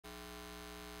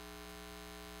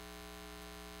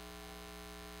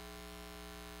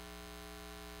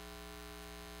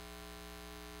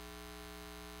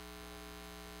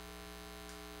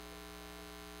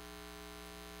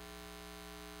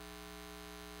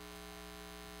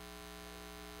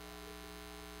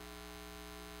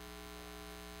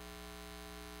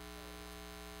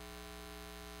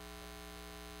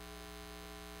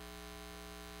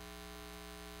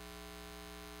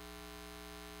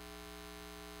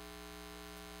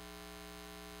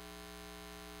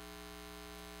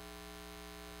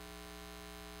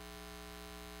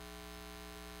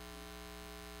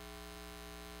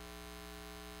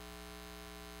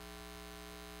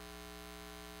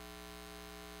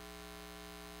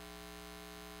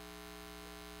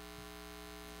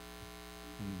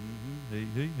Hey,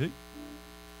 hey, hey.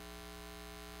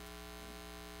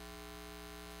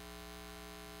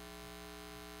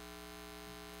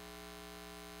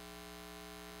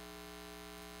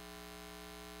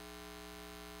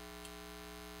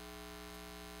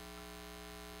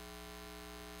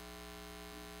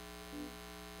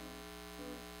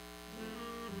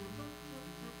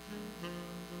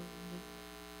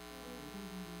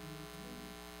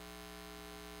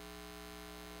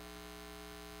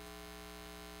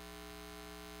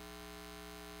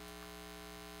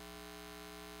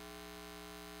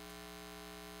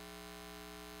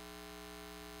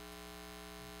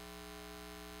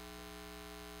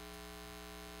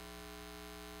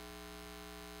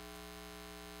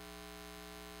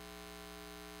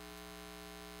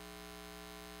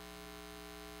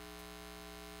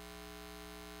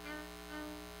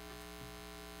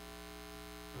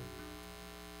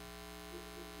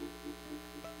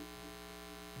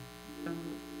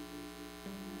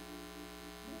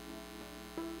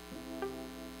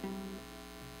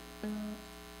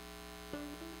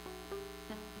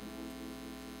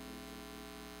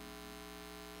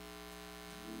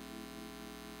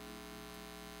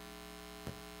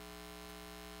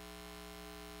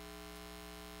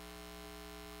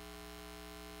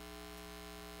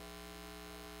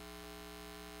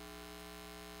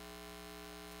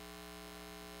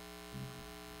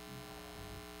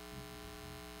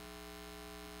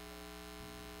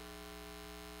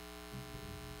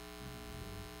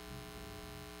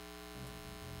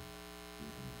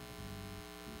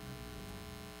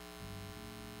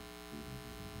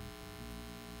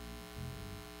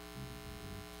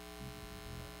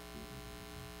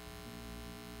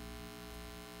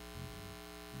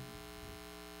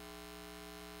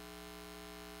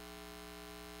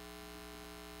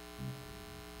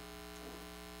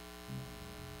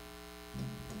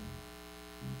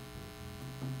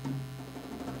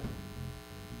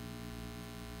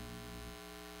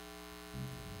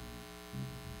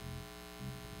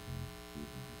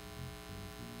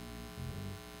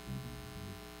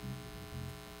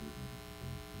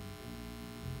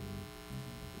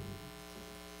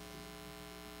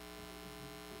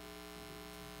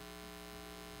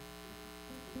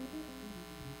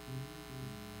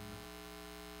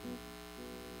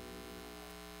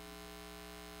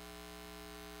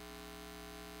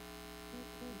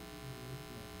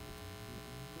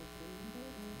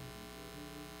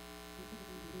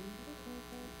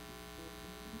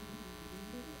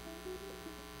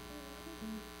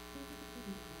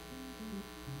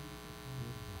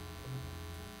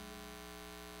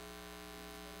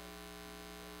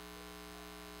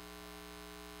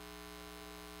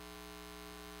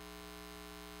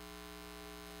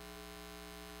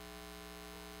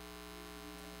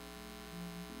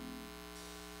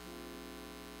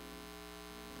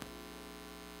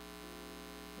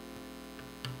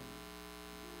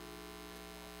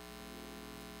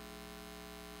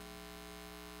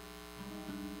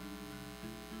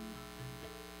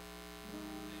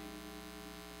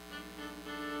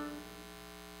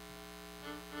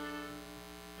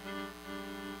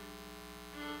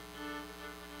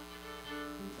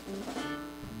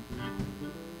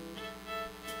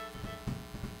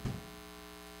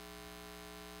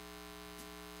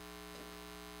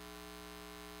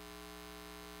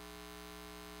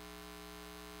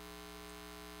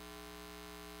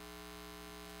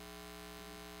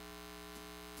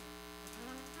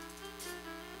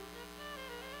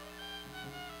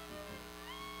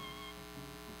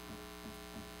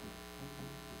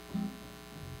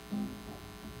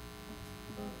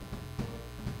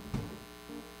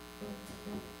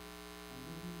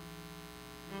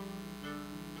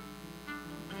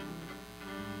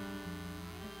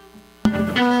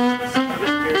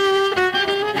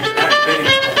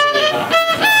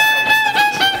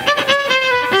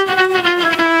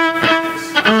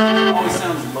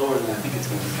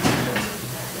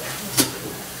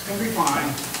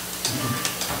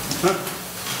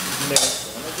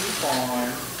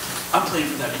 I'm playing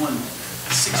for that one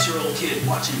 6-year-old kid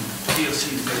watching DOC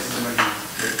the Faces of Regular.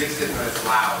 It fixes it when it's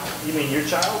loud. You mean your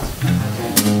child?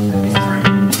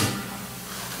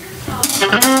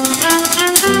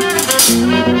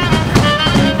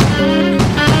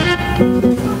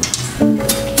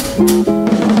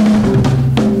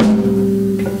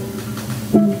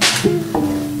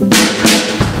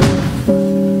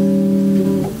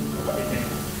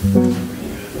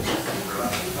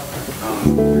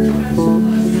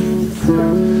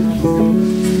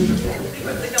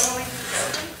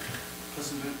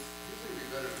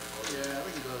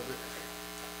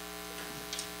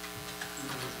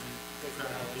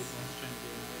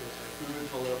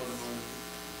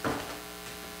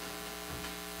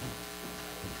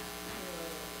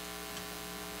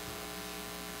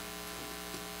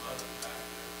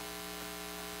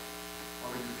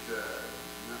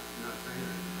 not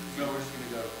trainer. So we're just gonna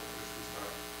go. Where should we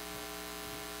start?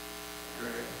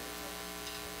 Great.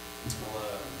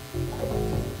 Well,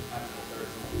 after the third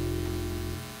song.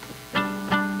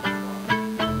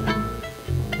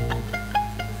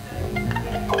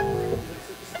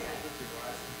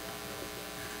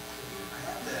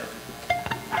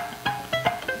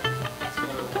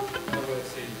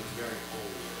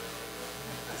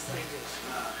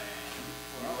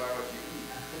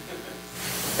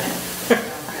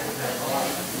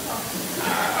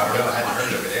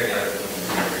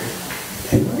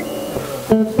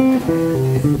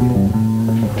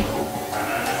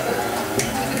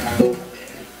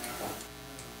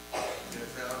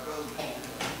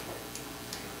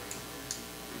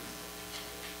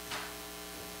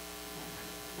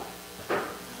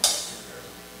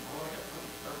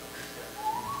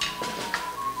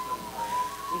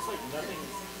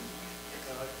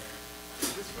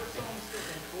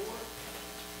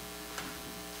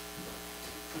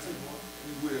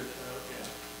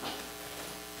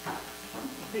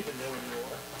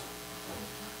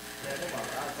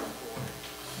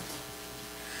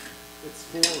 It's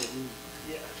forward.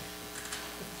 Yeah.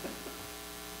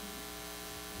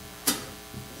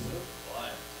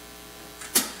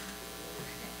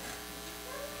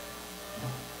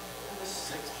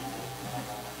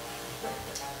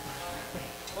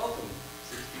 Welcome,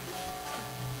 6 people.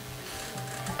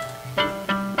 I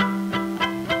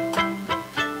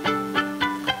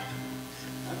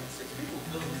mean, 6 people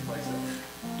fill this place up.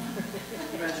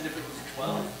 Imagine if it was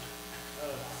 12.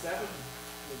 7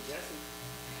 with Jesse.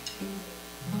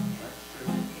 That's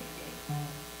true.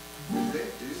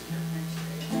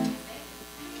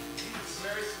 It's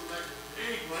very selective.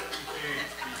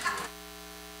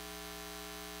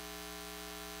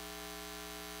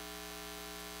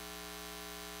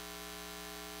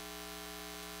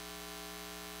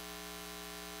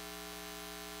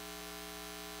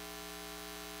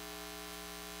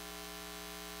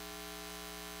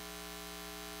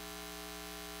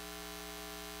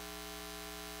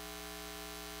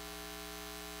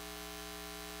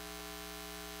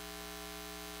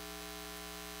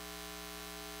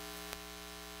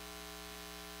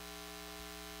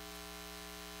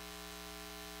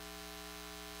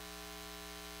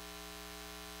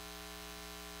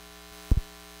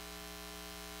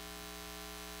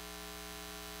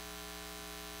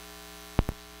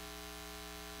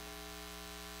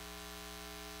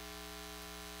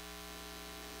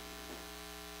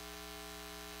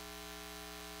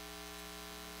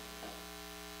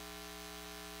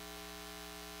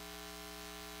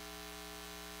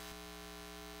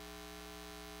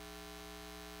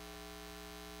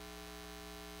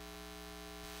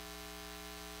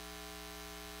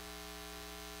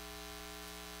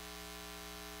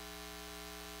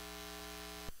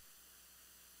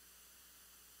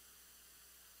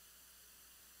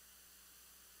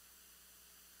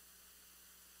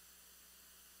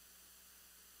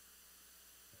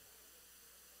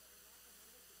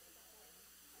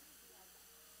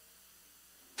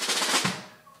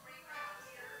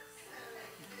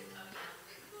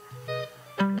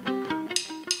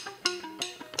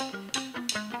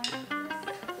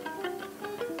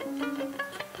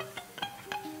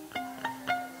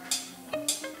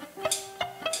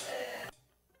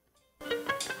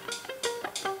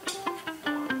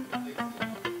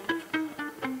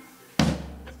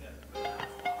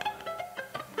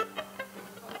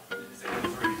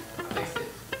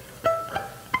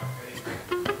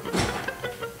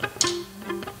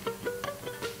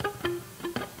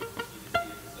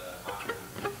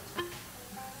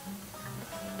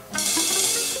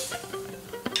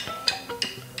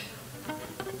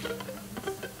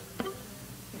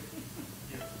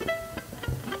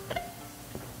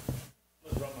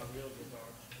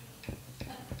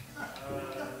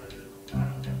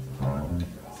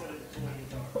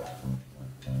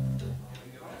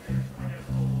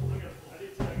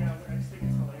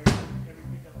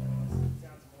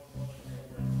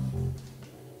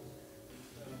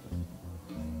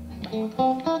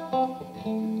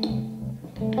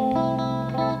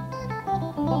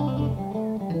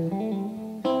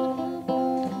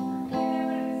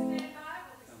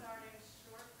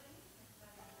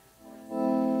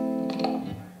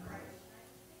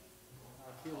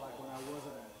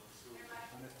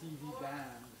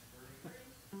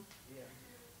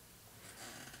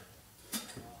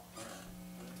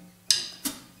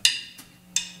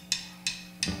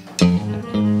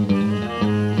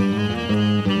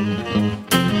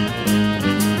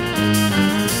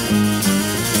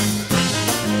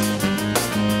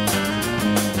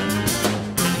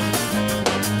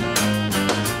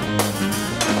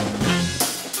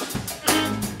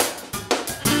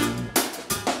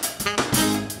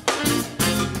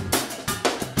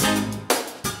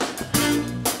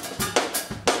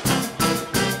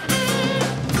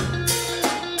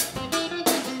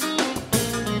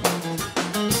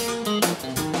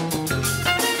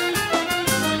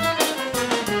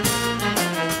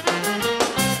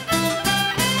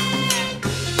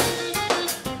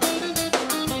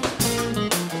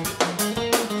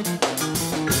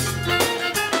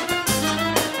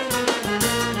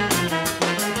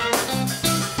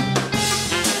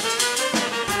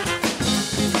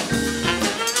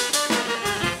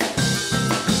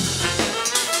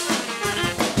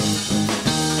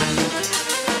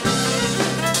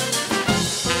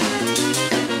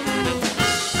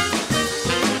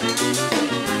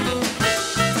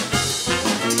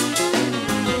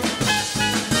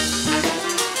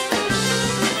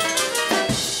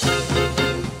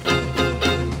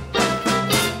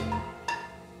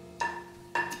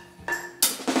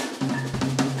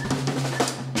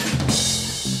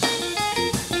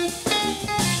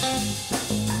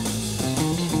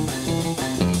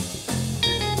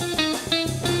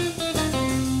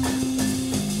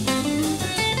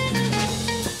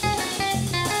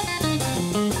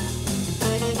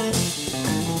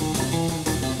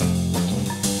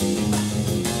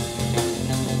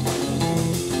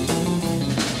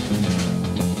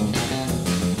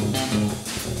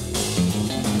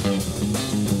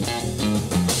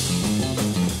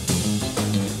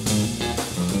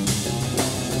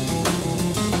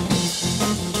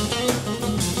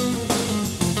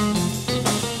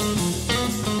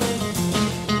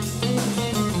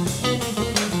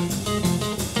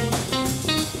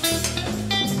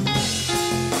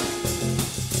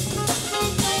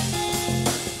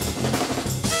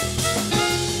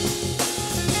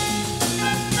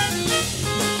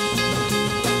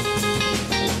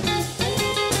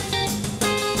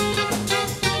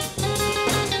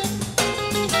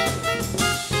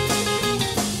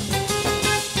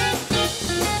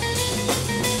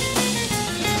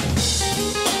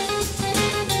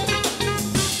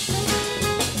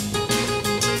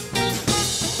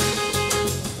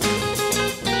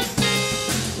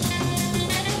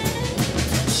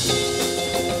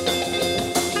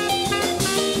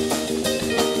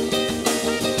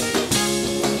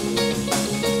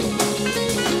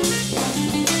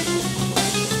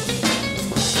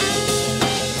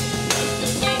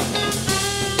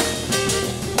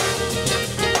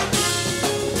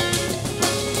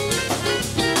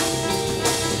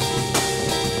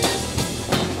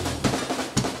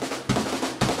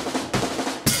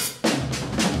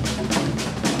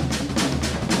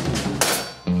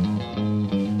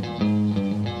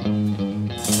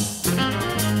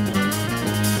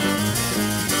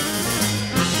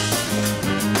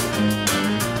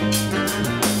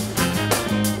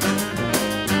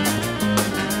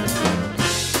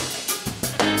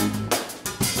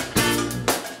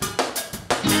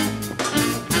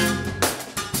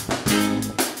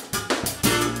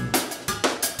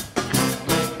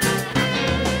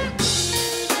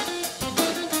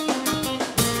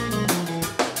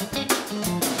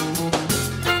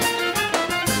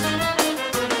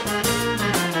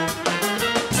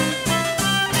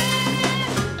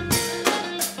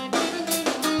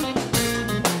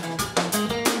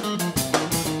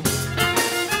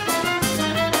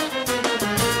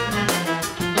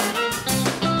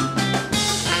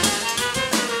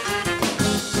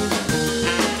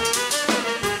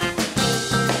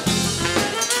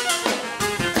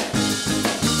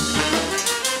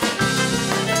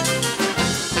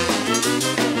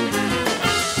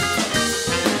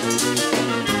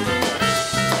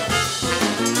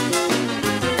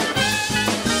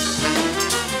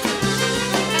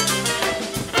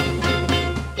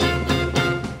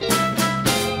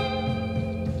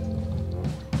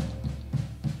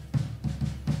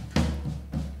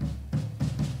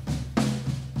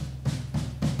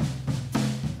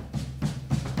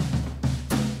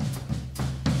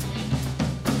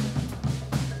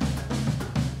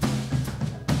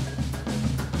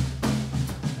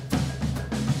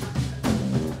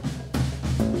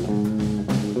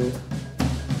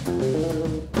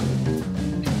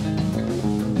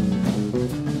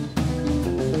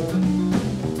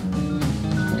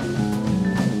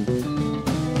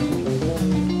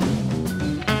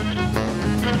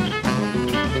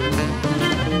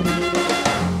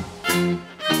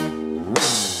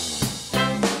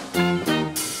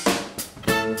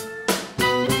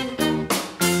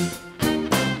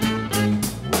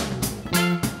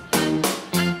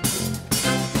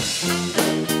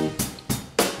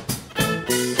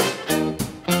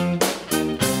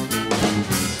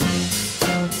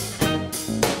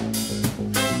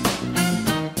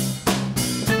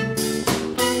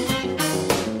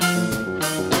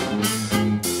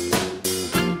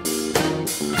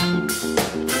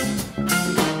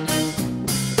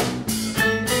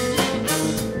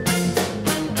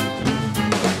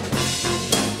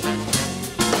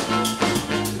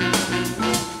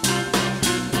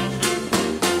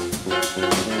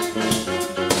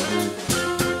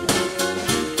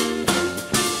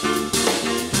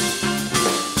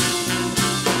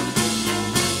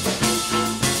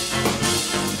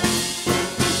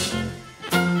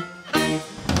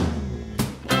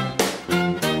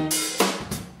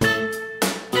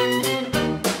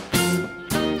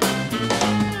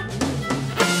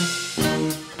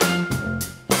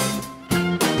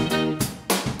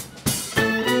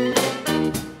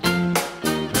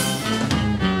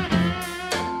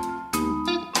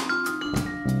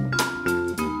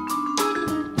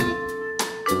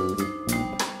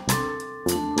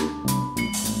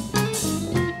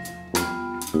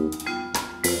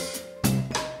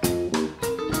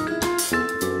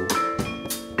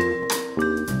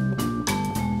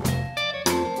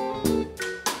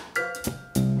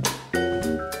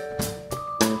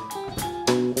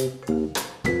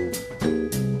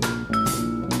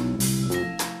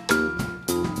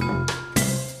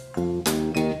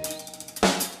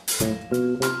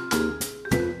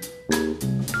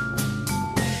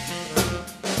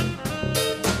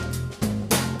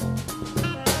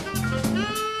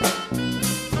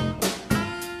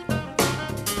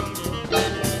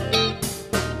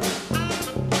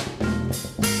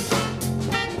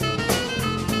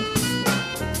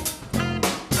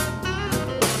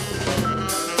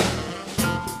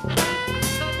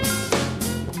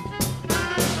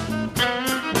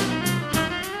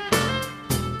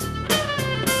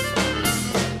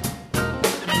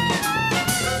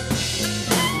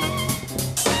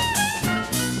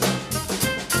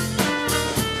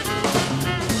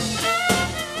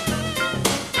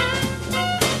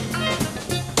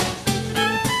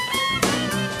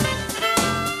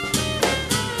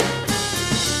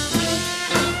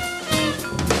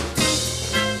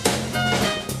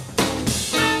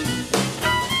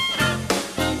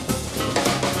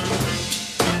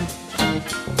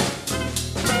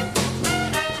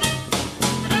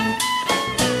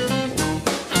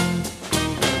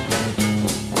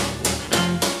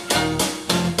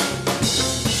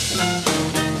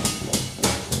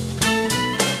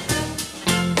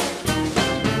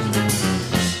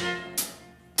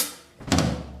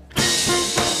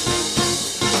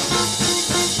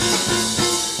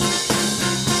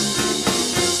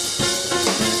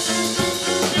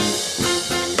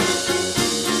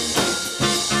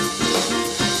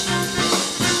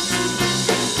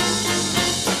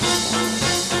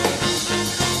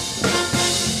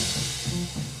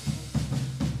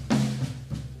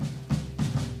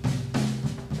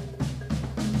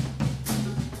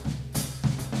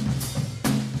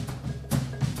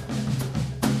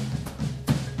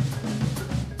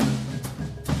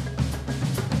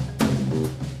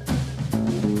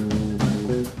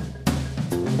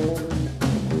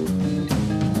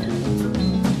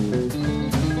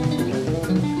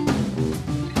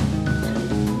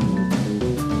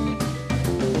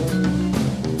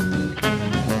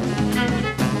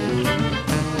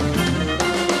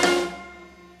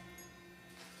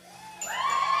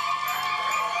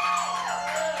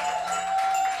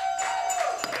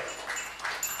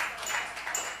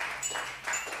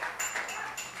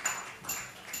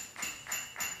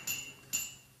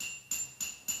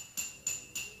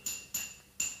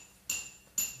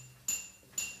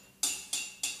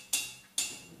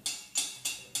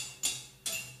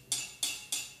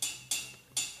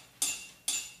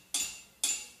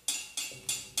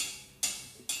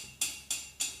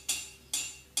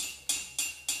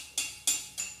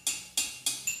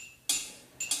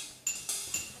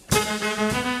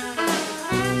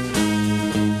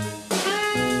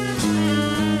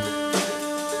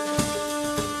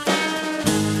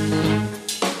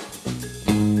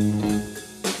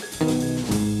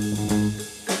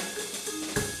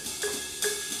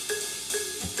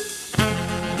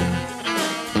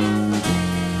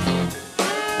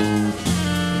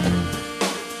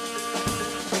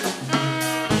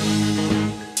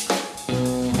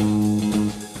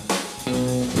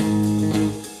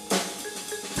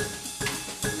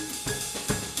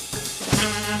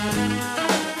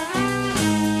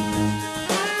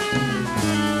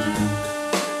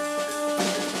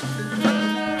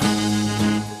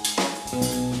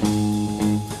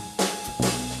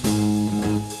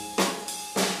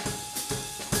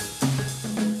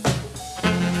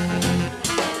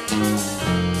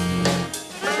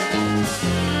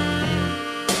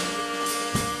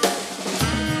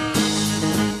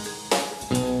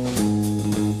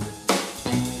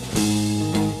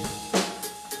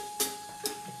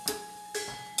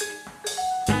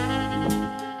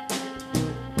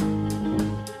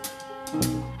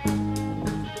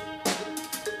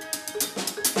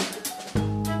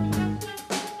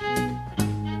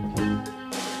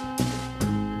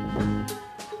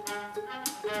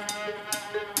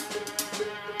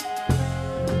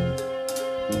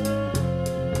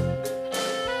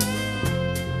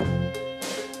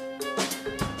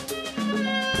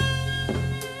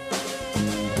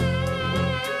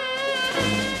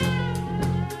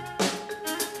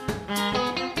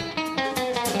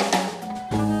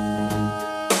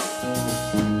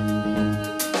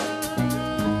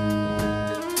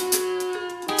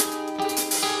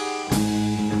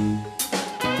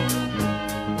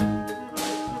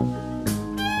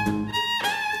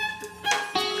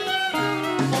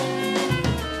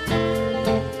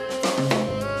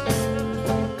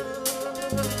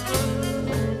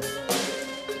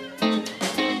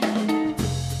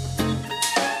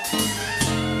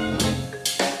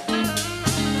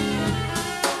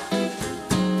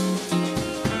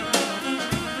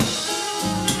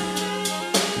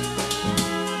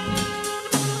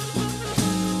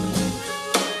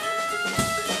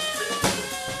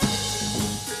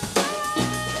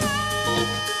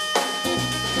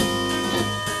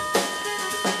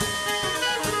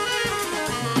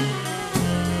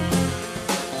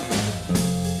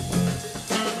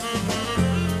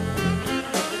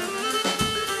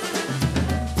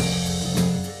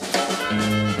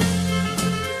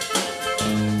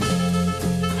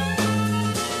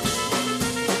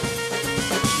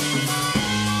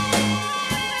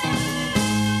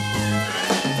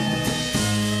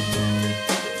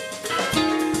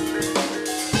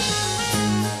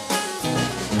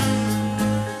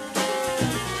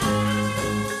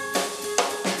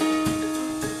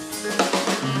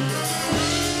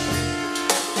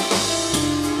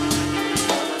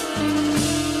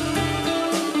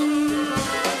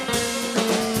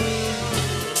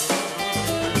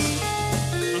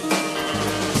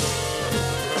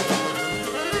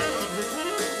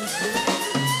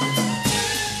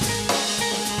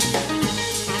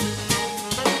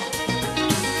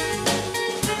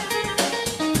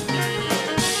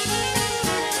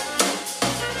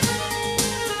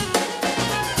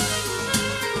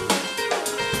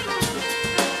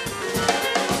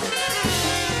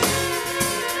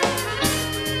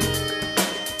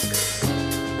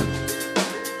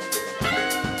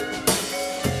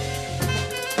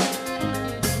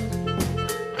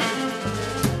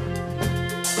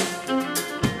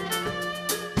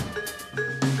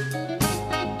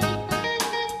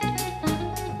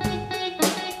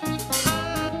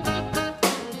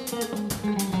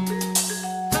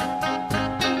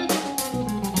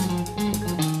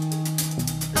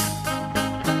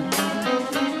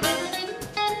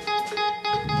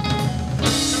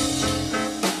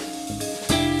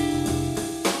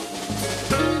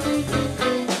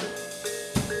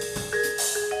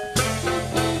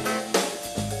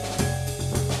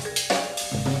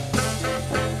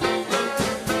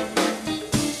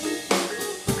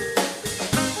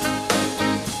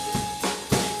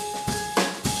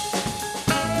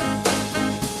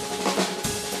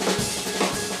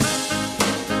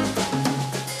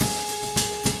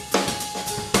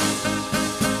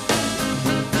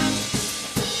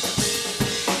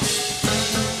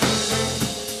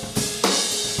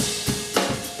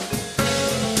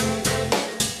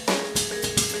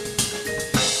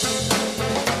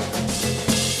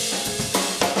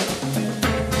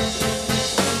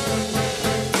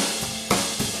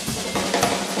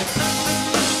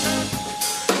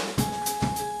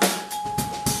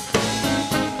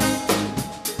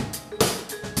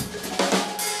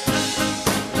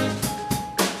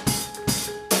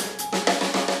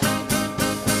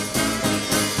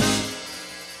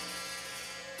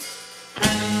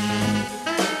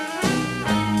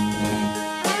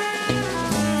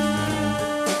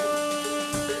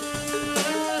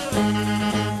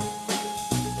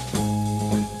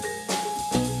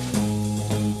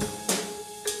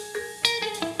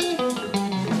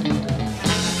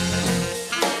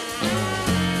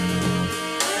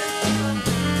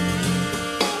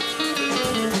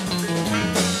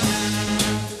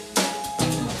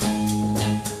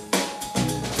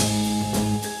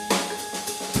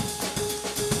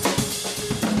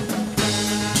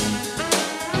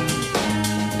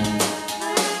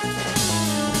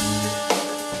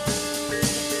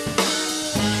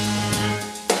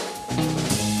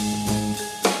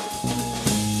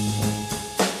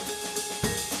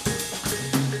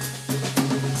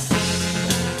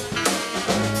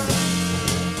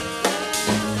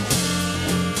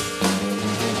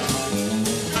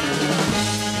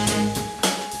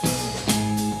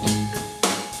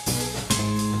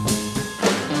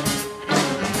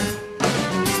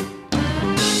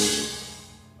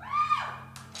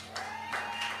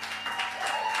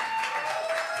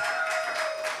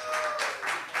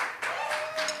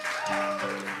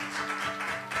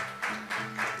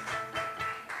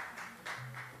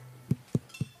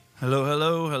 Hello,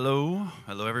 hello, hello.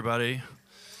 Hello, everybody.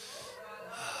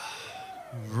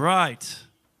 Right.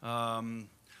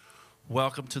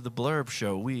 Welcome to the Blurb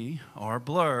Show. We are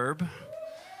Blurb.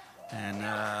 And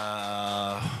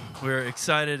we're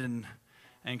excited and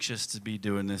anxious to be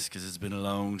doing this because it's been a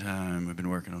long time. We've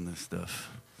been working on this stuff.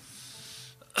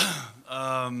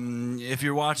 If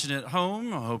you're watching at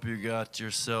home, I hope you got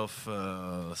yourself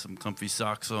some comfy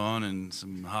socks on and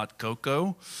some hot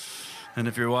cocoa. And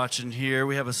if you're watching here,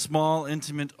 we have a small,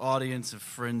 intimate audience of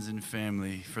friends and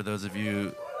family. For those of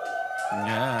you,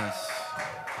 yes.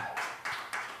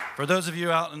 For those of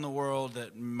you out in the world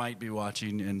that might be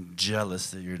watching and jealous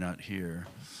that you're not here,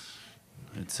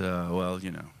 it's, well,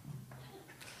 you know.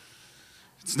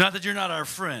 It's not that you're not our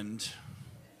friend.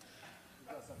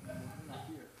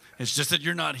 It's just that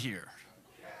you're not here.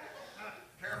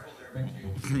 Careful there,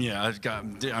 Mickey. Yeah,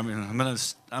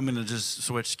 I'm gonna just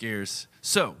switch gears.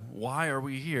 So, why are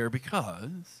we here?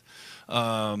 Because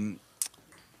well,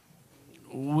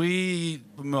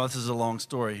 this is a long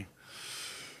story.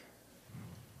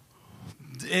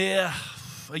 A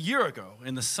year ago,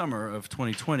 in the summer of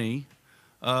 2020,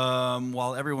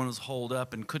 while everyone was holed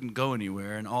up and couldn't go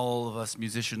anywhere, and all of us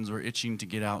musicians were itching to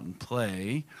get out and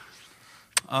play,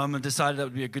 I decided that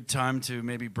would be a good time to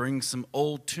maybe bring some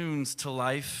old tunes to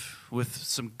life with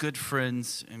some good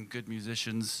friends and good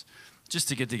musicians, just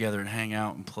to get together and hang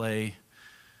out and play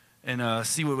and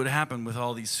see what would happen with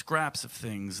all these scraps of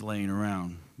things laying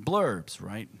around. Blurbs,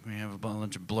 right? We have a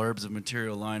bunch of blurbs of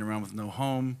material lying around with no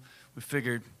home. We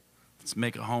figured, let's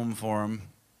make a home for them.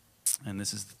 And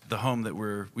this is the home that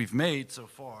we've made so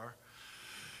far.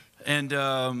 And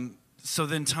so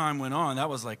then time went on. That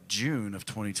was like June of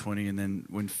 2020. And then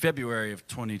when February of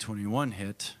 2021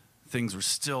 hit, things were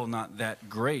still not that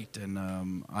great. And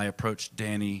I approached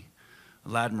Danny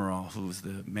Ladmiral, who was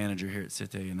the manager here at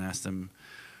Cite, and asked him,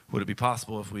 would it be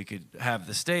possible if we could have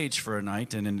the stage for a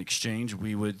night, and in exchange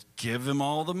we would give him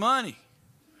all the money.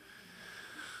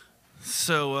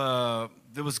 So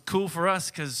it was cool for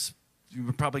us because you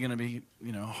were probably going to be,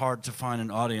 hard to find an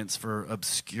audience for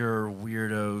obscure,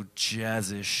 weirdo,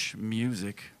 jazzish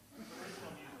music.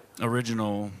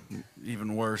 Original,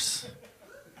 even worse.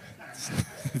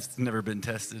 It's never been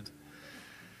tested.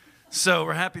 So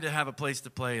we're happy to have a place to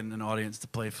play and an audience to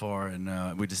play for,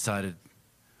 and we decided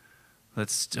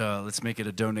let's make it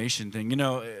a donation thing.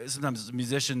 Sometimes as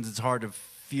musicians, it's hard to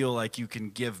feel like you can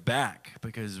give back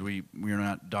because we're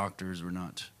not doctors, we're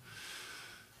not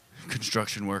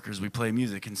construction workers, we play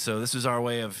music. And so this was our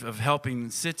way of helping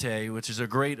Cite, which is a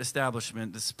great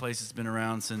establishment. This place has been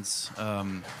around since,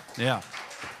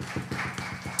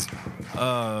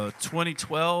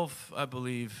 2012, I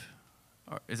believe.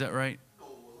 Is that right?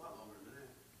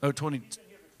 Oh,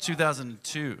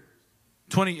 2002.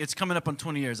 20, it's coming up on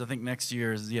 20 years. I think next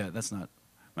year is, that's not,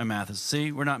 my math is,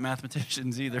 see, we're not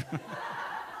mathematicians either.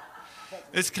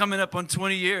 It's coming up on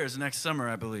 20 years next summer,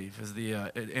 I believe, is the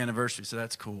anniversary, so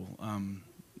that's cool.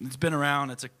 It's been around.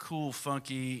 It's a cool,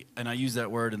 funky, and I use that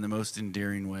word in the most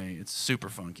endearing way. It's super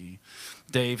funky.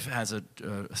 Dave has a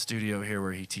studio here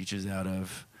where he teaches out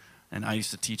of, and I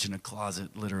used to teach in a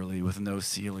closet, literally, with no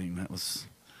ceiling.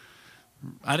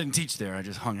 I didn't teach there. I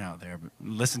just hung out there. But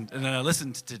I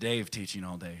listened to Dave teaching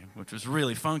all day, which was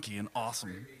really funky and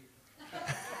awesome.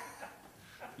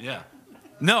 Yeah.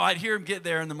 No, I'd hear him get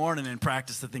there in the morning and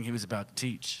practice the thing he was about to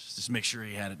teach, just make sure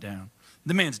he had it down.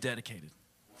 The man's dedicated.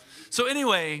 So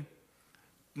anyway,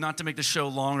 not to make the show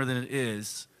longer than it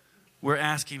is, we're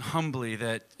asking humbly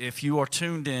that if you are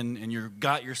tuned in and you've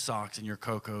got your socks and your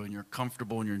cocoa and you're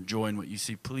comfortable and you're enjoying what you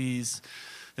see, please,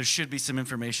 there should be some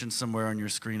information somewhere on your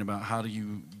screen about how do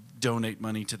you donate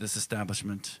money to this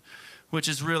establishment, which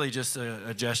is really just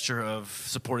a gesture of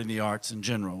supporting the arts in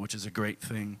general, which is a great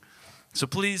thing. So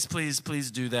please, please,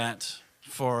 please do that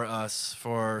for us,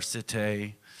 for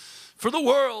Cite, for the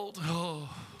world. Oh.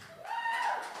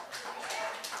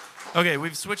 Okay,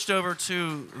 we've switched over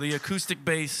to the acoustic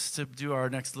bass to do our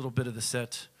next little bit of the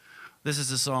set. This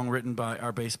is a song written by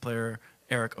our bass player,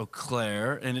 Eric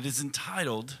Auclair, and it is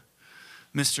entitled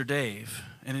Mr. Dave,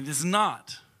 and it is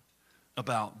not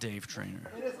about Dave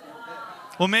Traynor.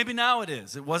 Well, maybe now it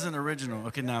is. It wasn't original.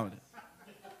 Okay, now it is.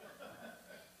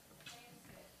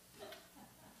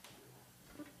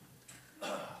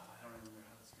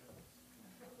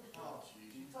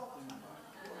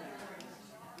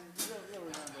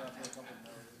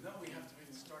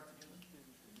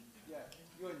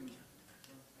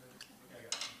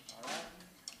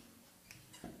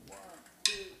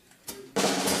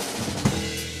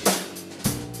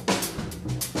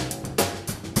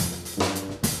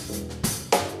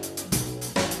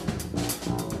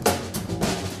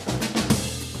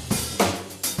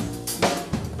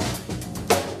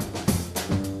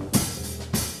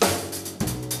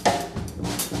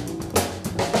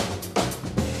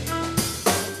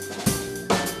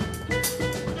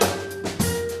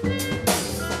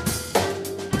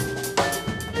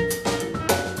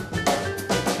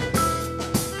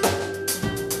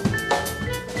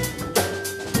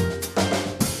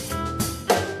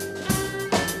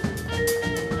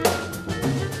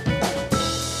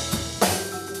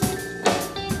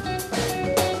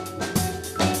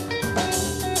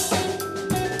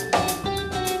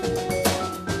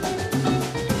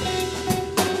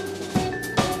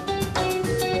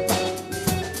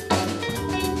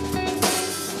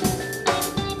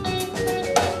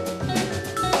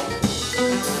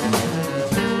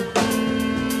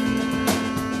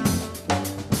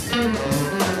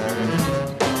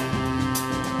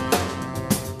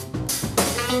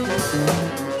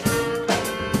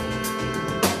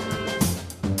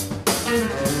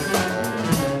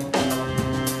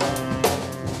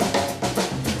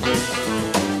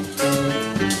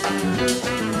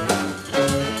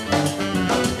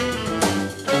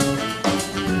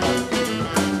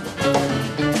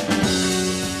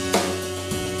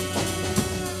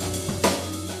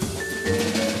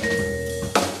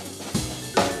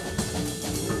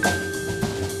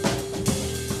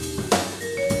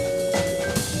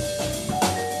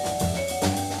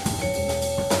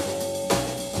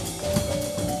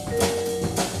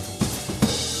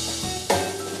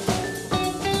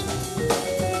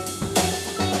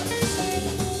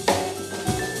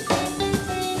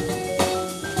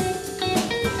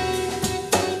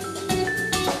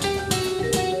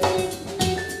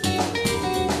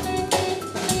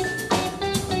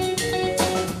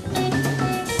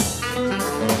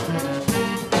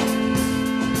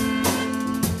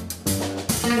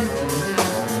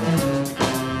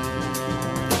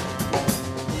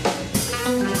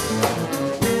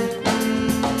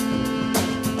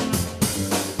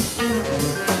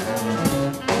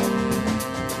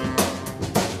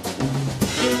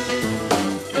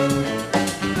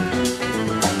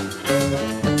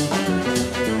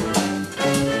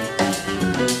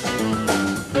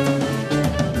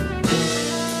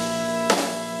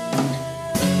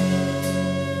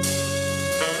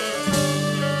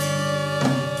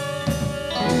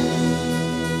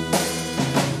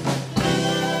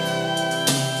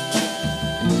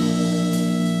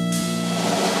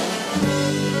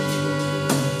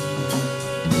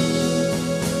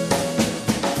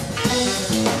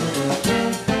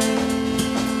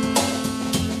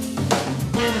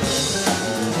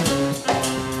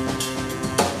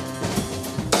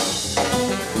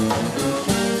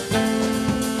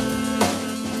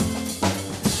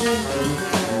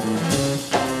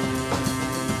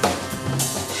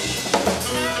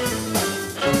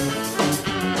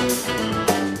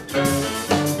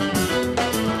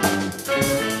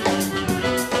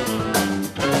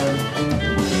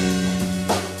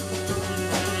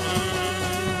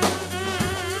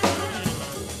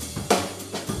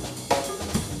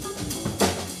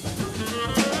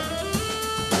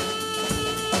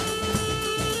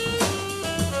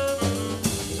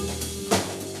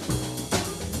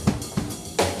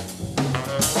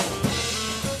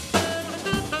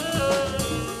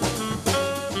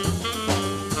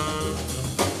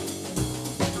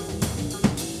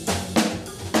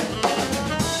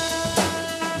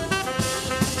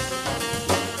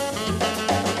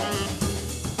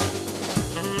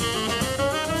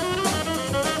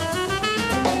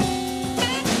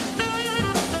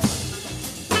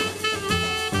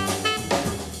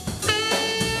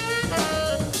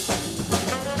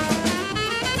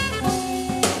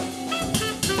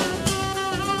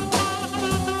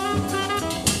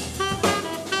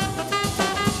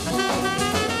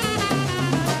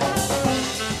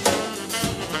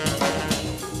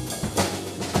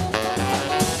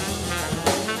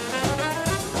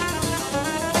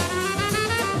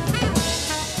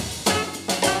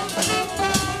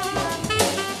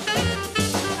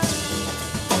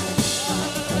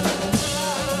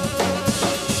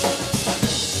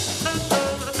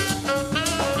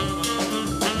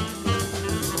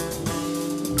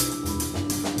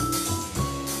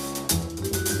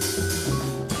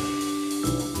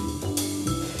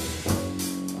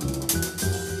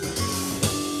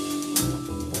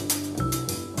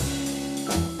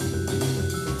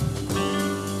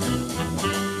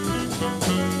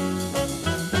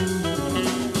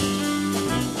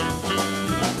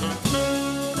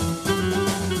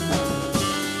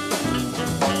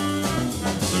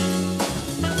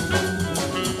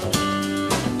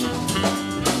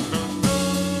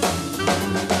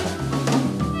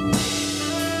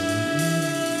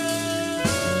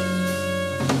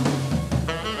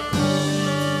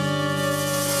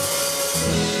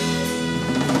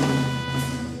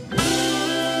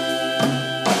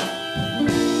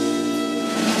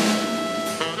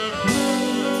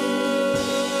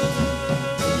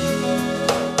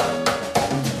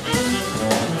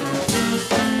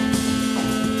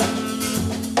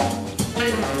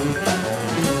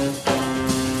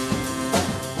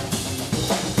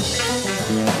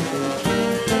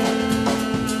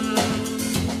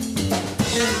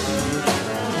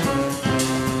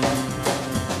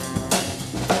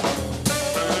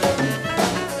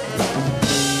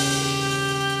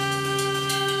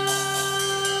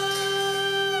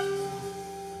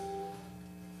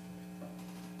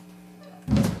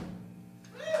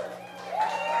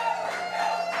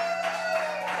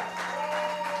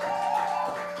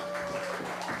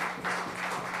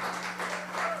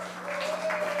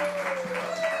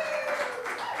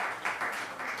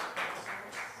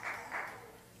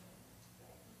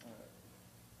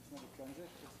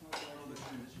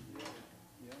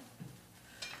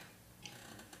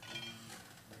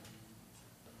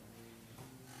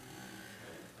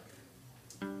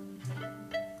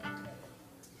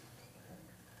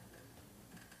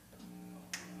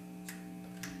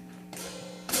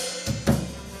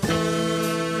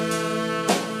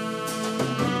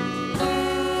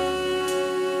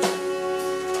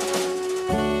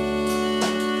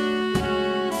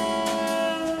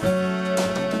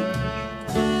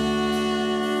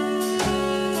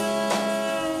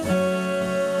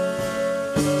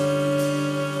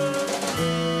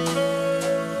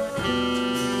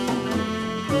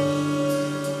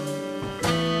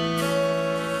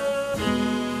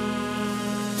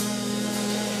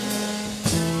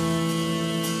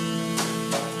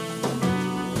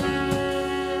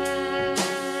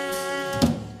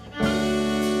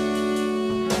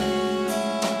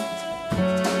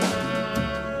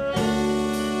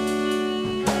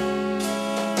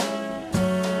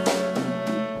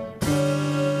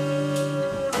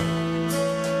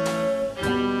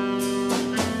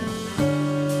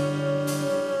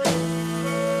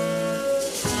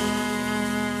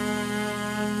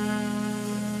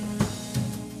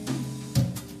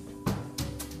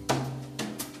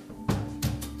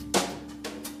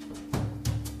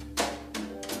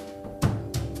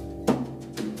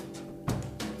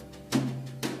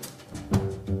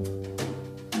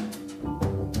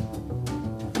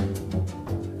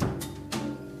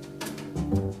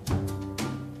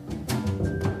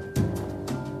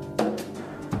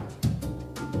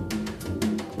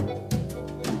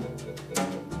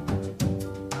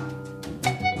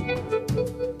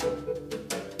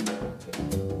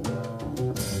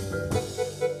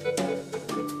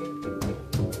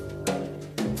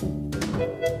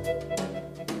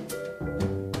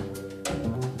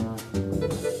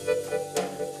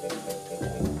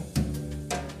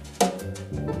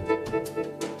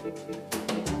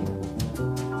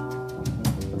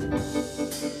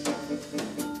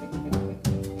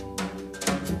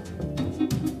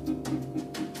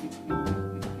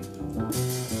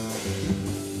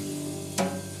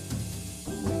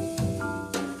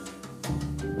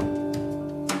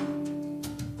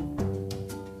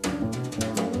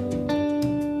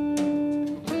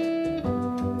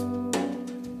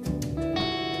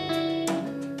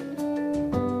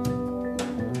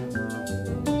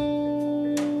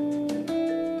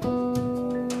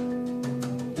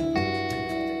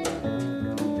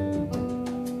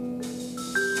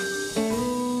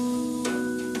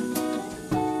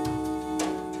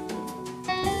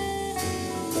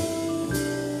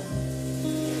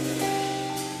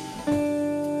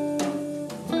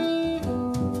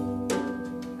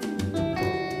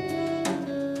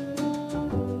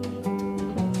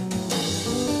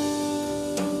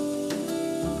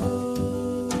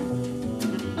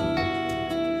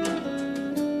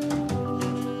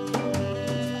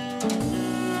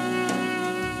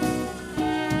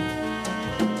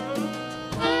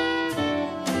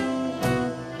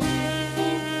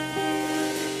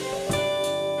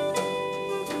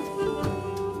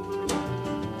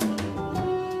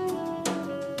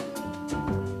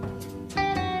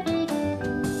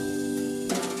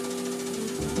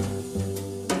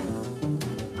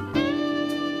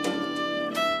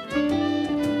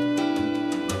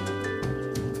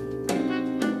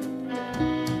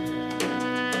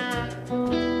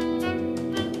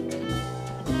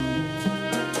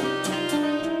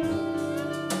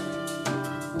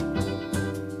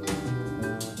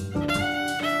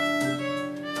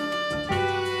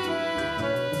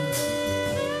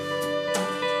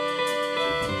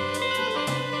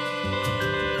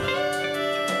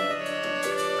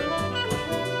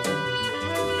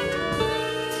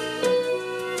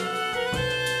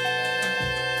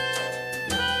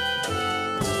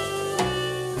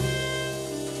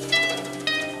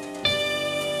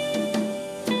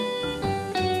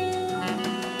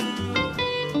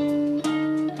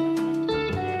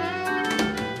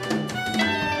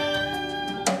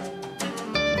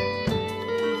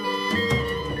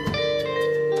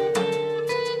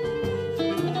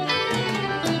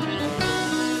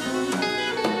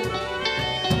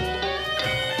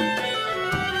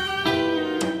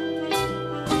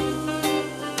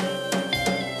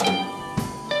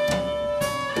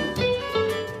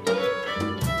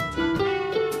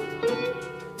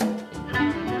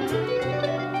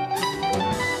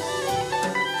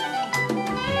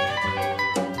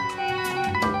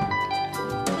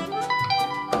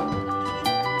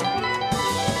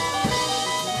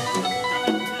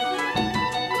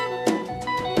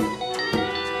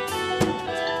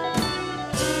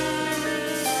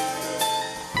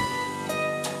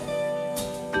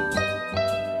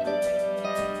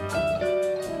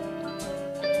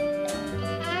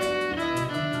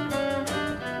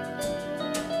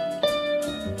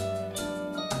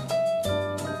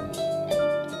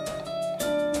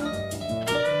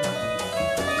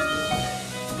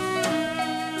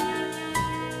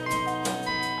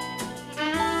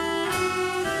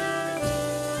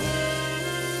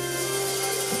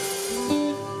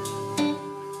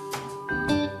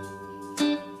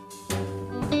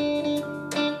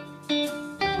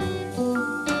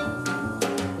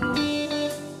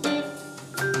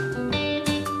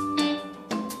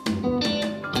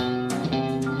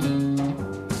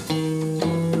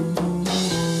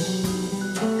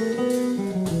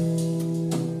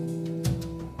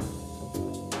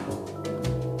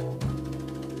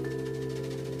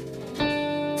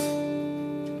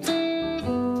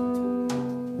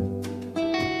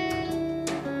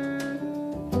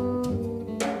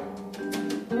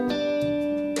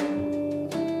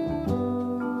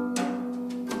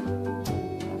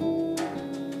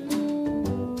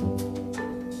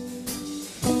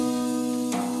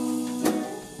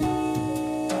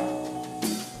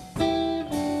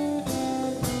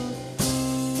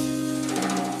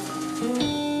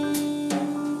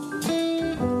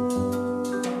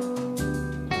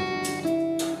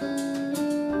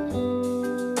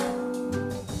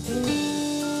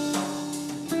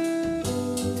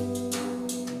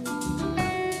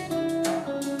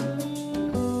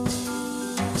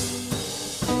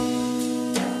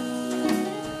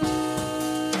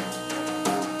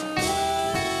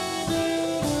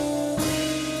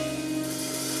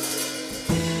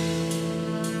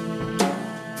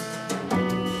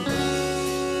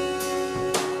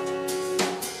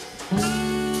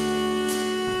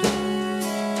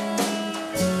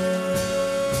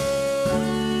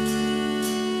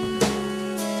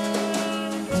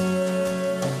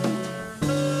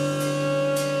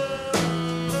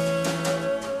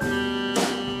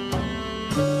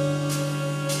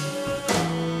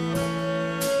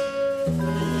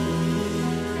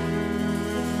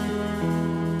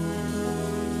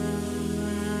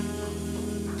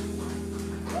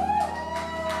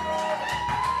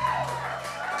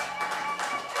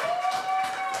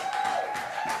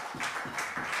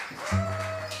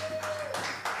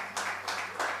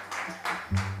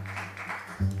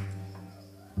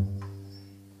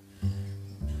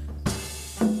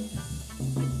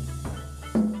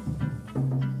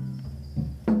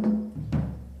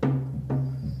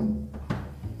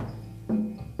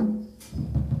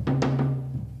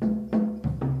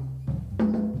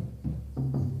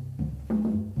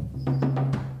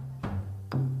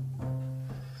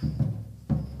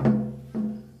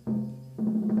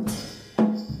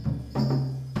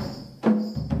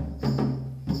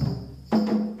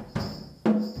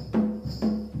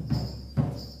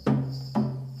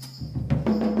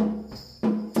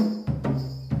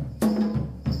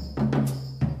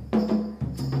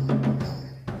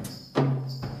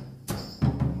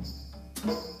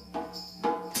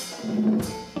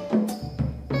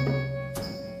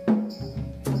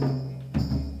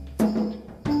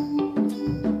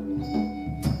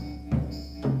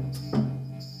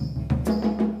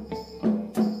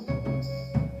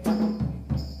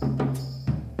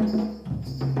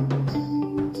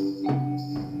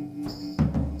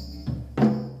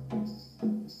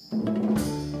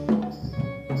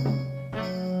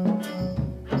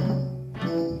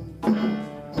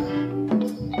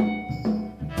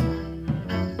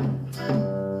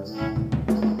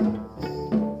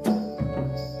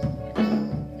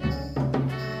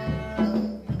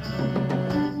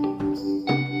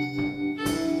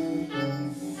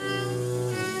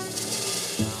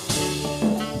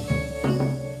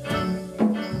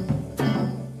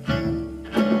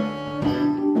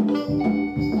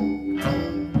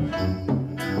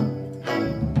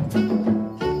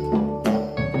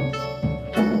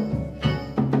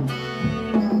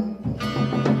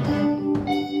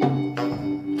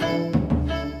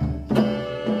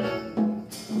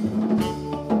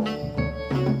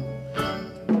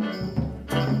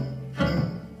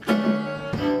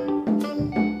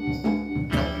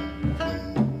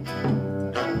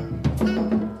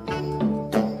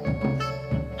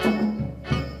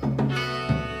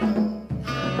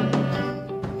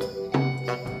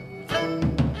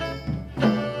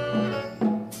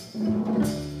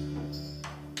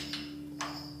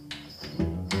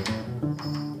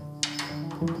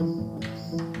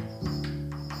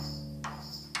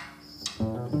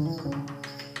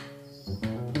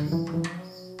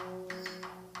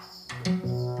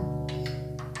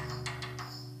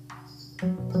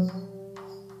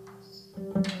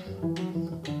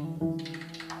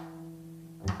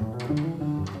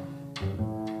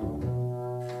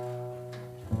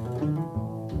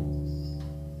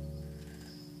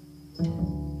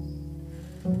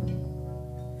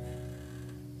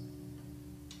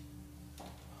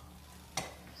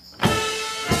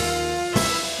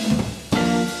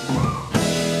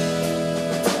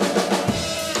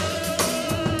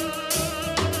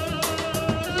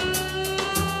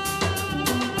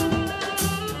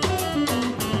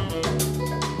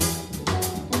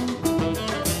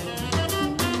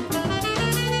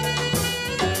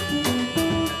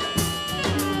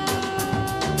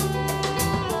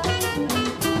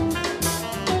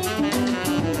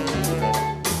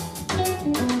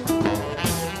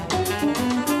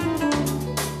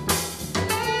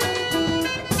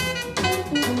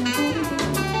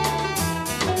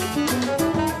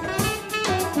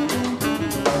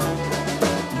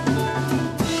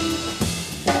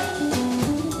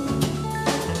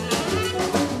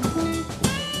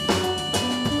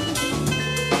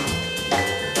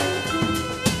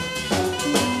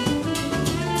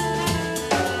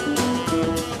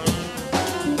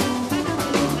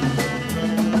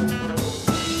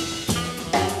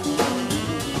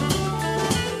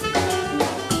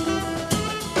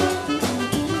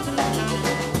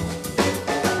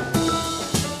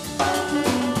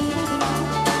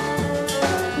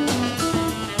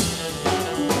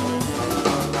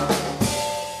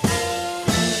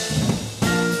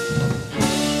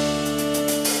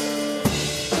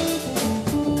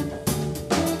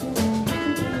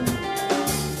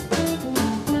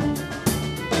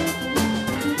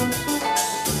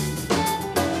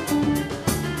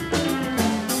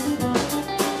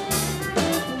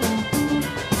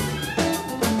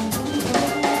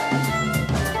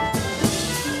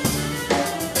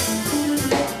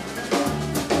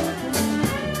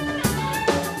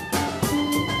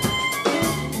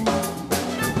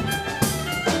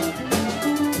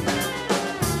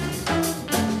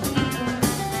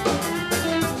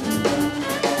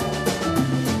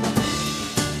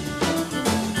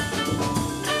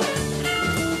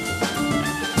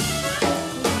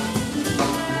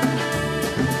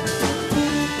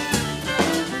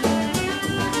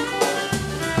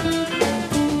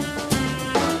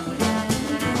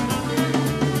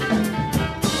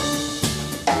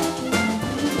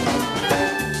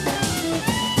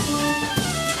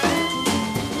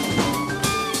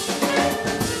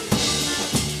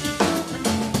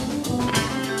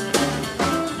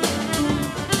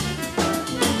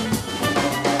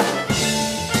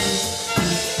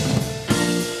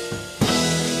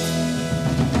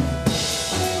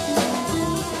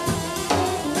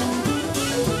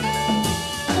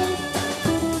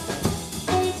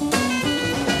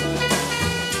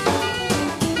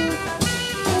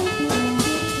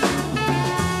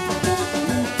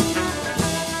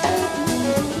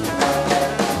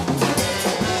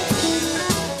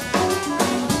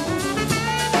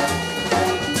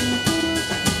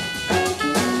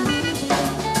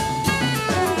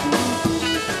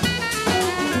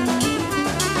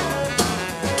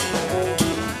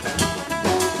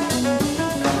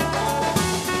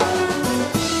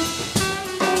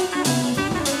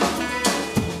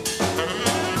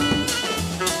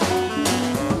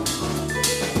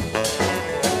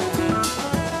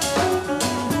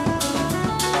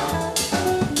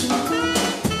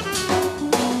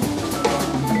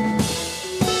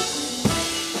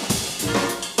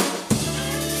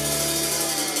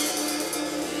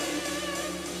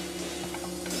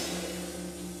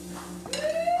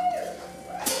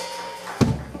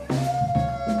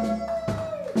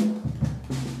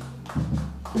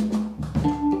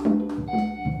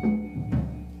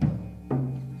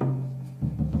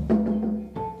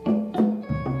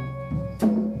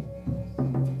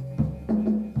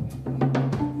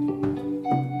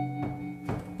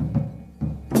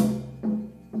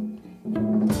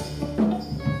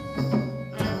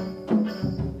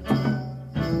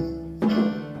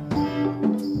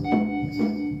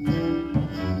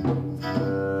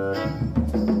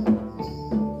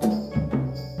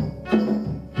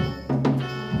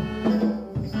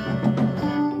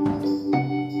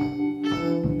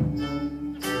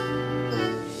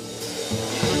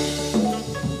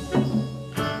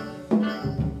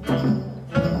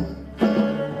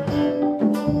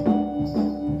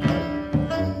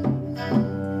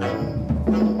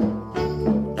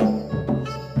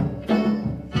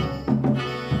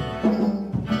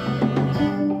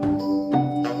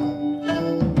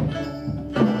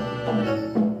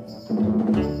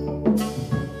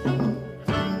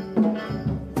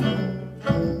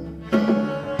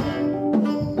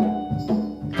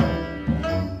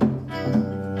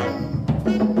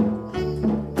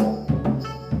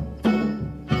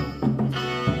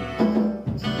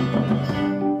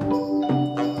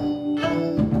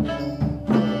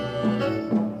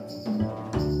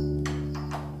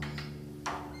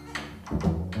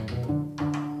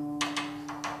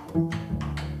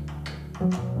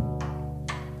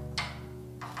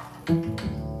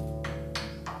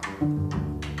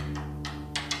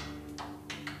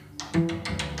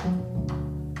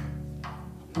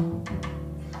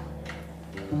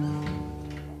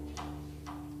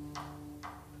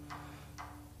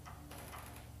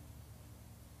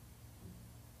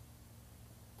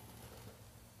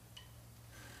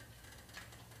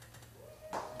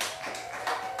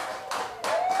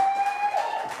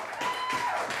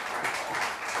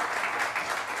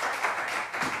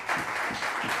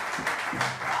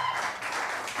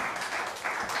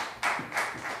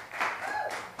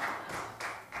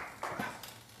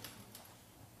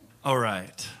 All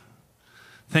right.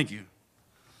 Thank you.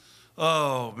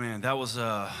 Oh man, that was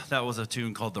a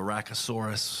tune called the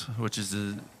Rackosaurus, which is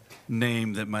the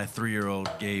name that my 3-year-old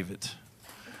gave it.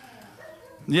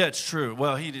 Yeah, it's true.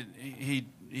 Well, he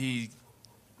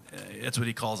that's what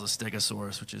he calls a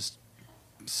stegosaurus, which is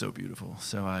so beautiful.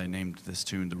 So I named this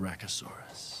tune the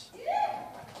Rackosaurus.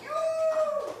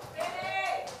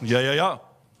 Yeah.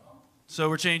 So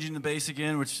we're changing the bass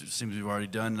again, which seems we've already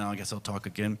done. Now I guess I'll talk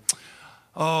again.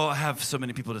 Oh, I have so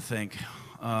many people to thank.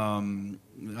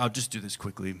 I'll just do this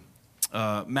quickly.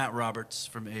 Matt Roberts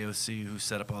from AOC, who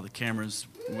set up all the cameras,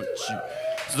 which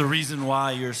is the reason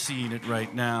why you're seeing it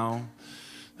right now.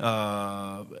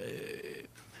 Well,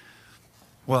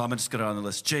 I'm just going to go on the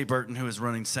list. Jay Burton, who is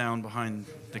running sound behind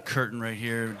the curtain right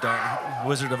here.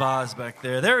 Wizard of Oz back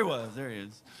there. There he was. There he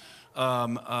is.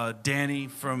 Danny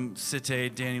from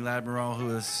Cite, Danny Ladmiral,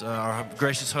 who is our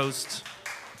gracious host.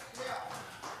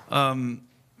 And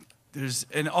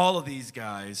all of these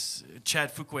guys,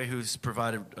 Chad Fuquay, who's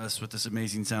provided us with this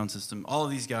amazing sound system, all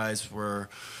of these guys were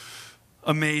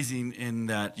amazing in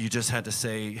that you just had to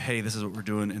say, hey, this is what we're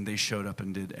doing, and they showed up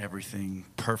and did everything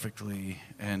perfectly,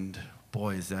 and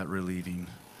boy, is that relieving.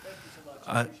 Thank you so much.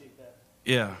 I appreciate that.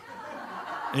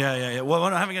 Yeah. Well,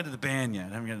 I haven't got to the band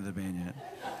yet.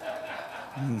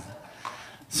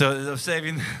 So I'm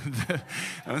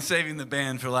saving the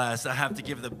band for last. I have to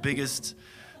give the biggest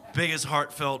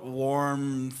heartfelt,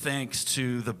 warm thanks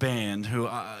to the band, who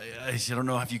I don't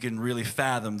know if you can really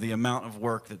fathom the amount of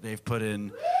work that they've put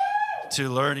in to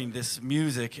learning this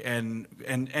music and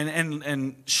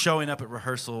showing up at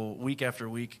rehearsal week after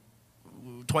week,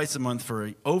 twice a month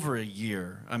for over a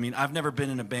year. I mean, I've never been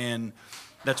in a band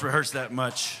that's rehearsed that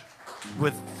much,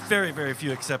 with very, very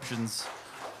few exceptions.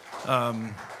 It's not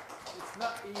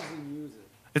easy music.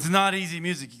 It's not easy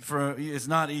music. It's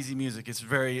not easy music. It's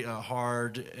very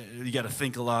hard. You got to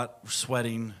think a lot. We're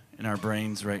sweating in our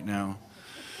brains right now.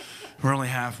 We're only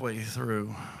halfway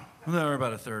through. Well, we're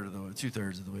about 2/3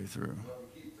 of the way through.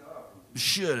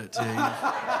 Should it, Dave?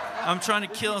 I'm trying to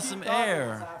kill some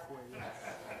air.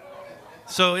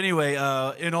 So anyway,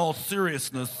 in all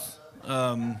seriousness,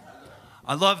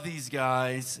 I love these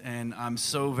guys, and I'm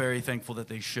so very thankful that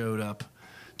they showed up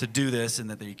to do this, and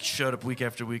that they showed up week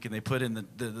after week, and they put in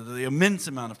the immense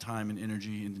amount of time and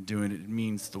energy into doing it. It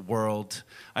means the world.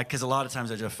 Because a lot of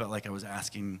times I just felt like I was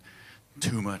asking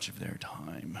too much of their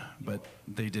time, but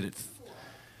they did it.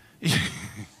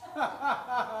 All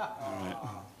right.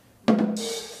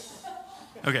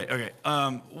 Okay.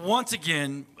 Once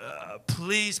again,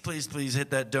 please hit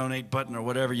that donate button or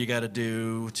whatever you got to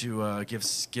do to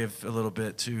give a little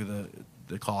bit to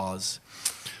the cause.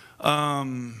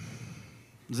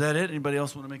 Is that it? Anybody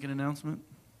else want to make an announcement?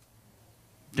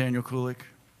 Daniel Coolik,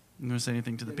 you want to say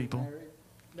anything to the people?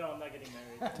 No, I'm not getting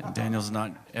married. Daniel's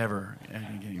not ever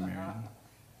getting married.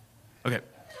 Okay.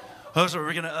 Oh, so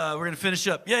we're gonna finish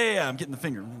up. Yeah. I'm getting the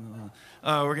finger.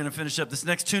 We're gonna finish up. This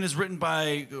next tune is written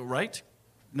by Wright.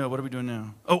 No, what are we doing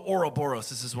now? Oh, Ouroboros.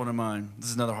 This is one of mine. This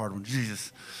is another hard one.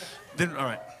 Jesus. All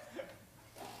right.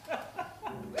 Not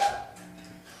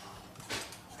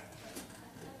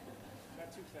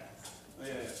too fast. Oh,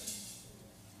 yeah.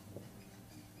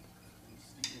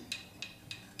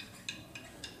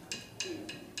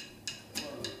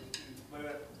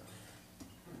 Wait.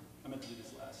 I meant to do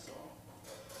this last song.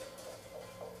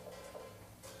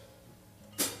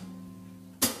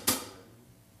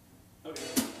 Okay.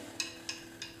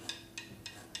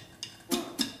 1,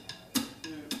 2, 1,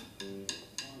 2, 3.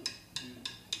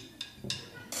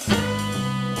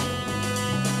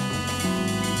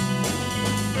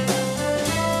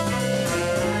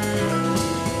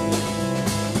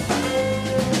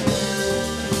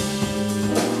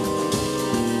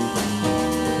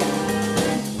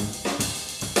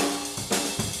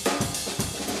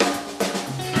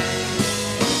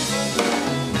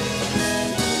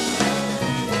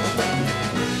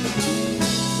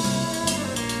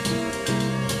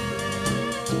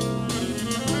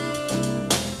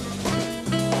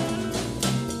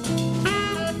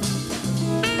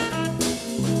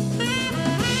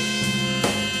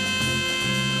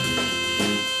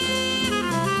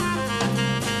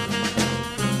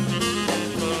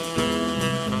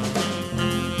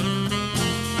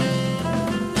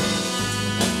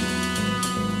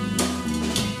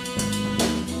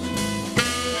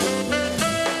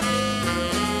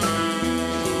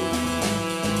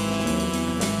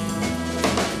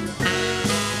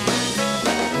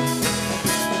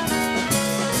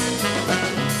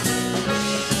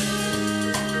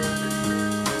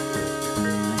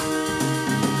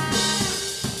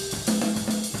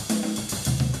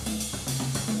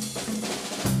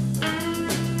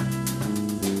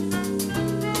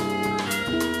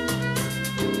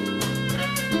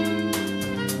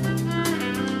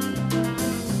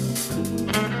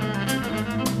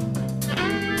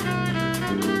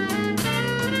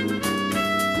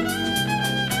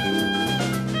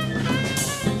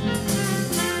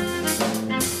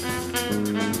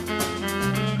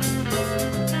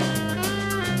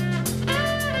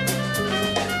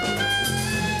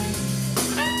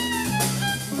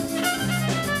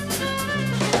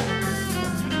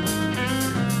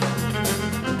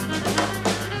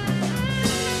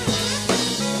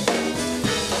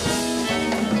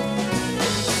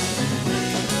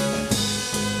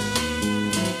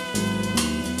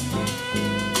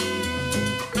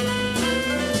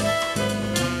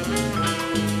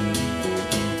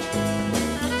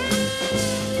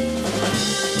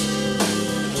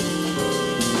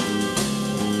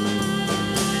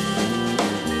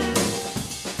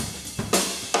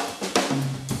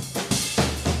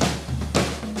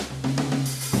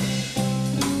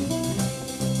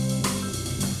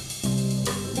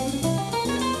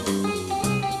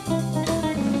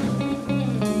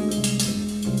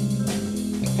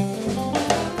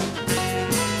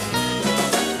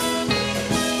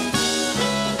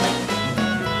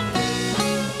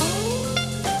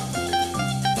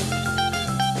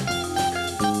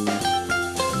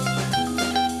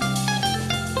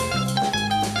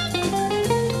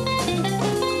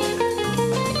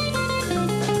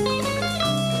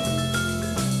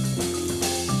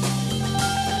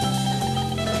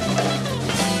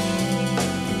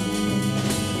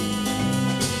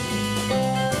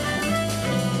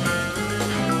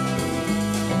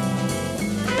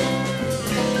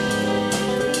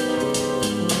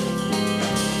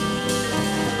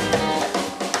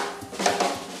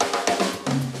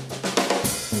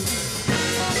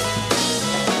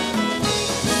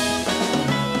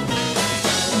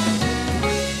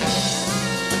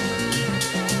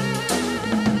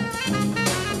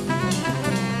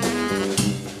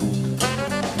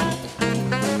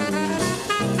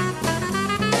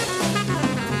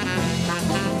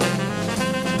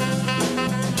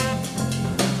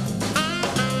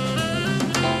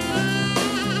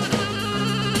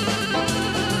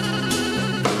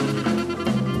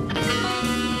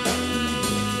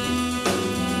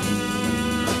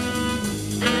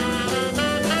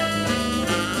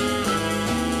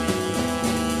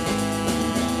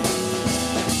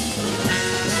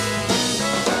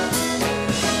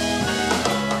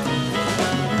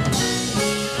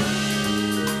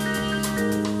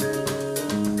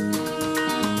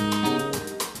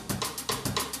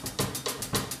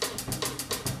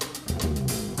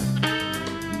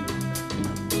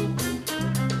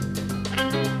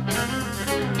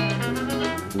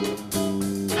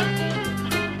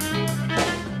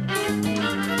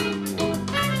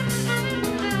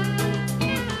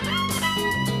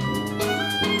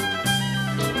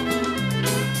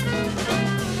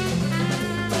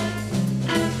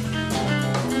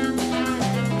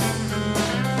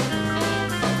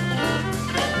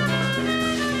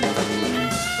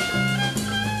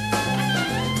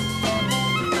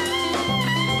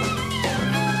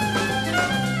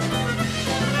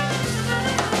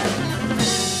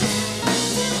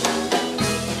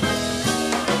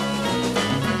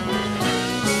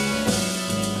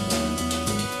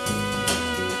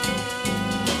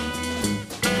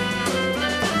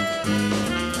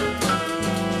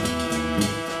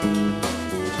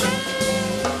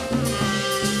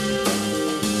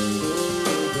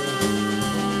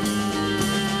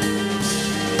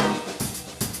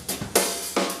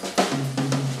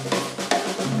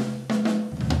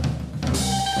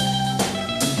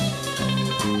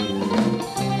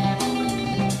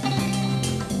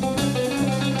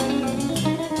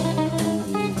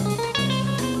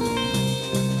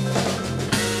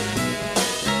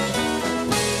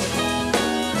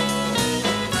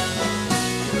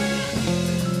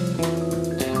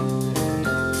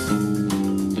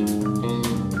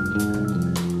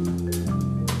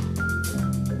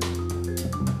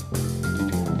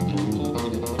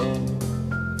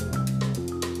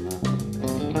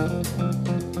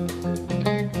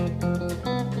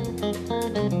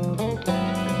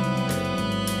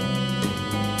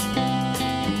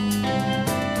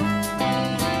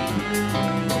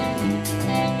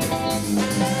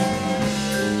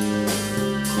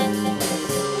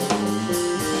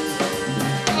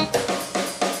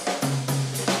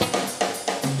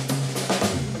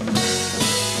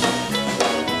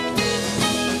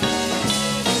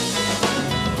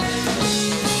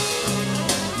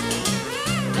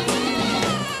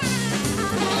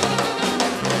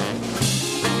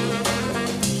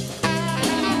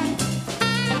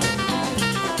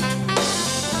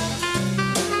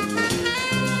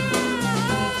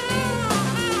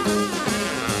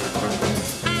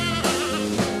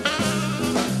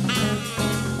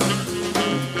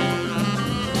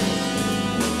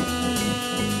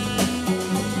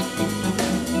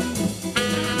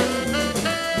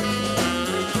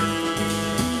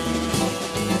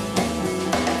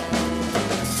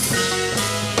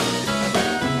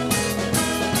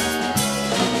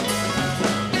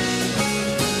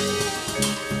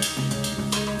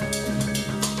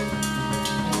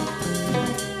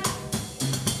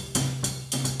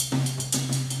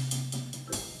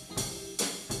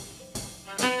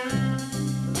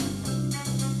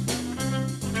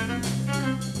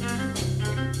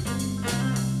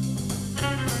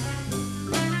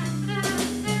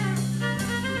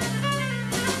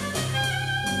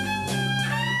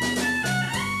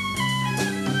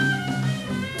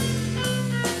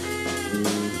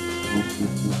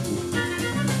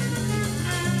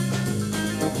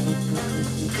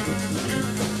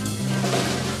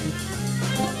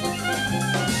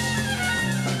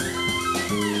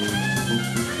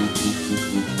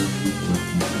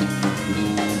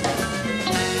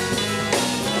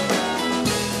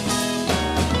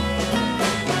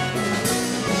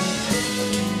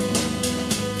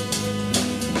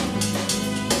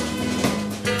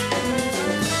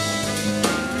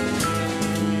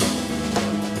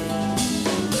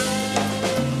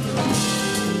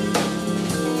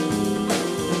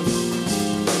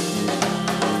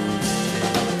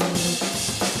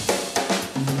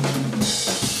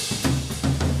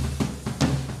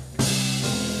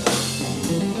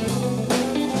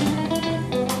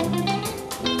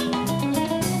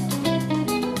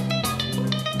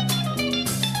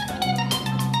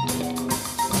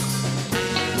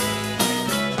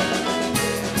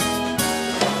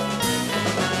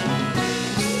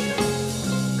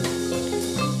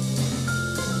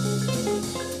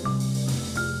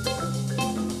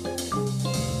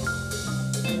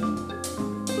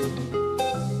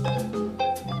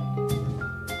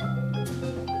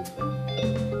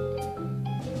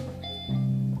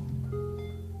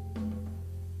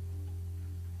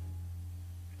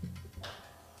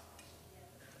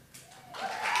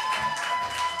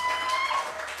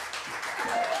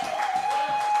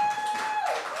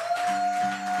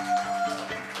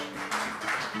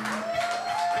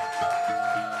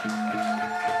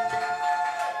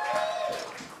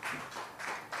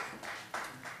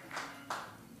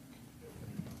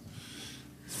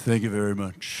 Thank you very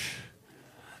much.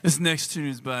 This next tune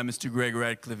is by Mr. Greg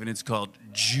Radcliffe, and it's called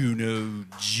Juno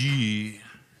G.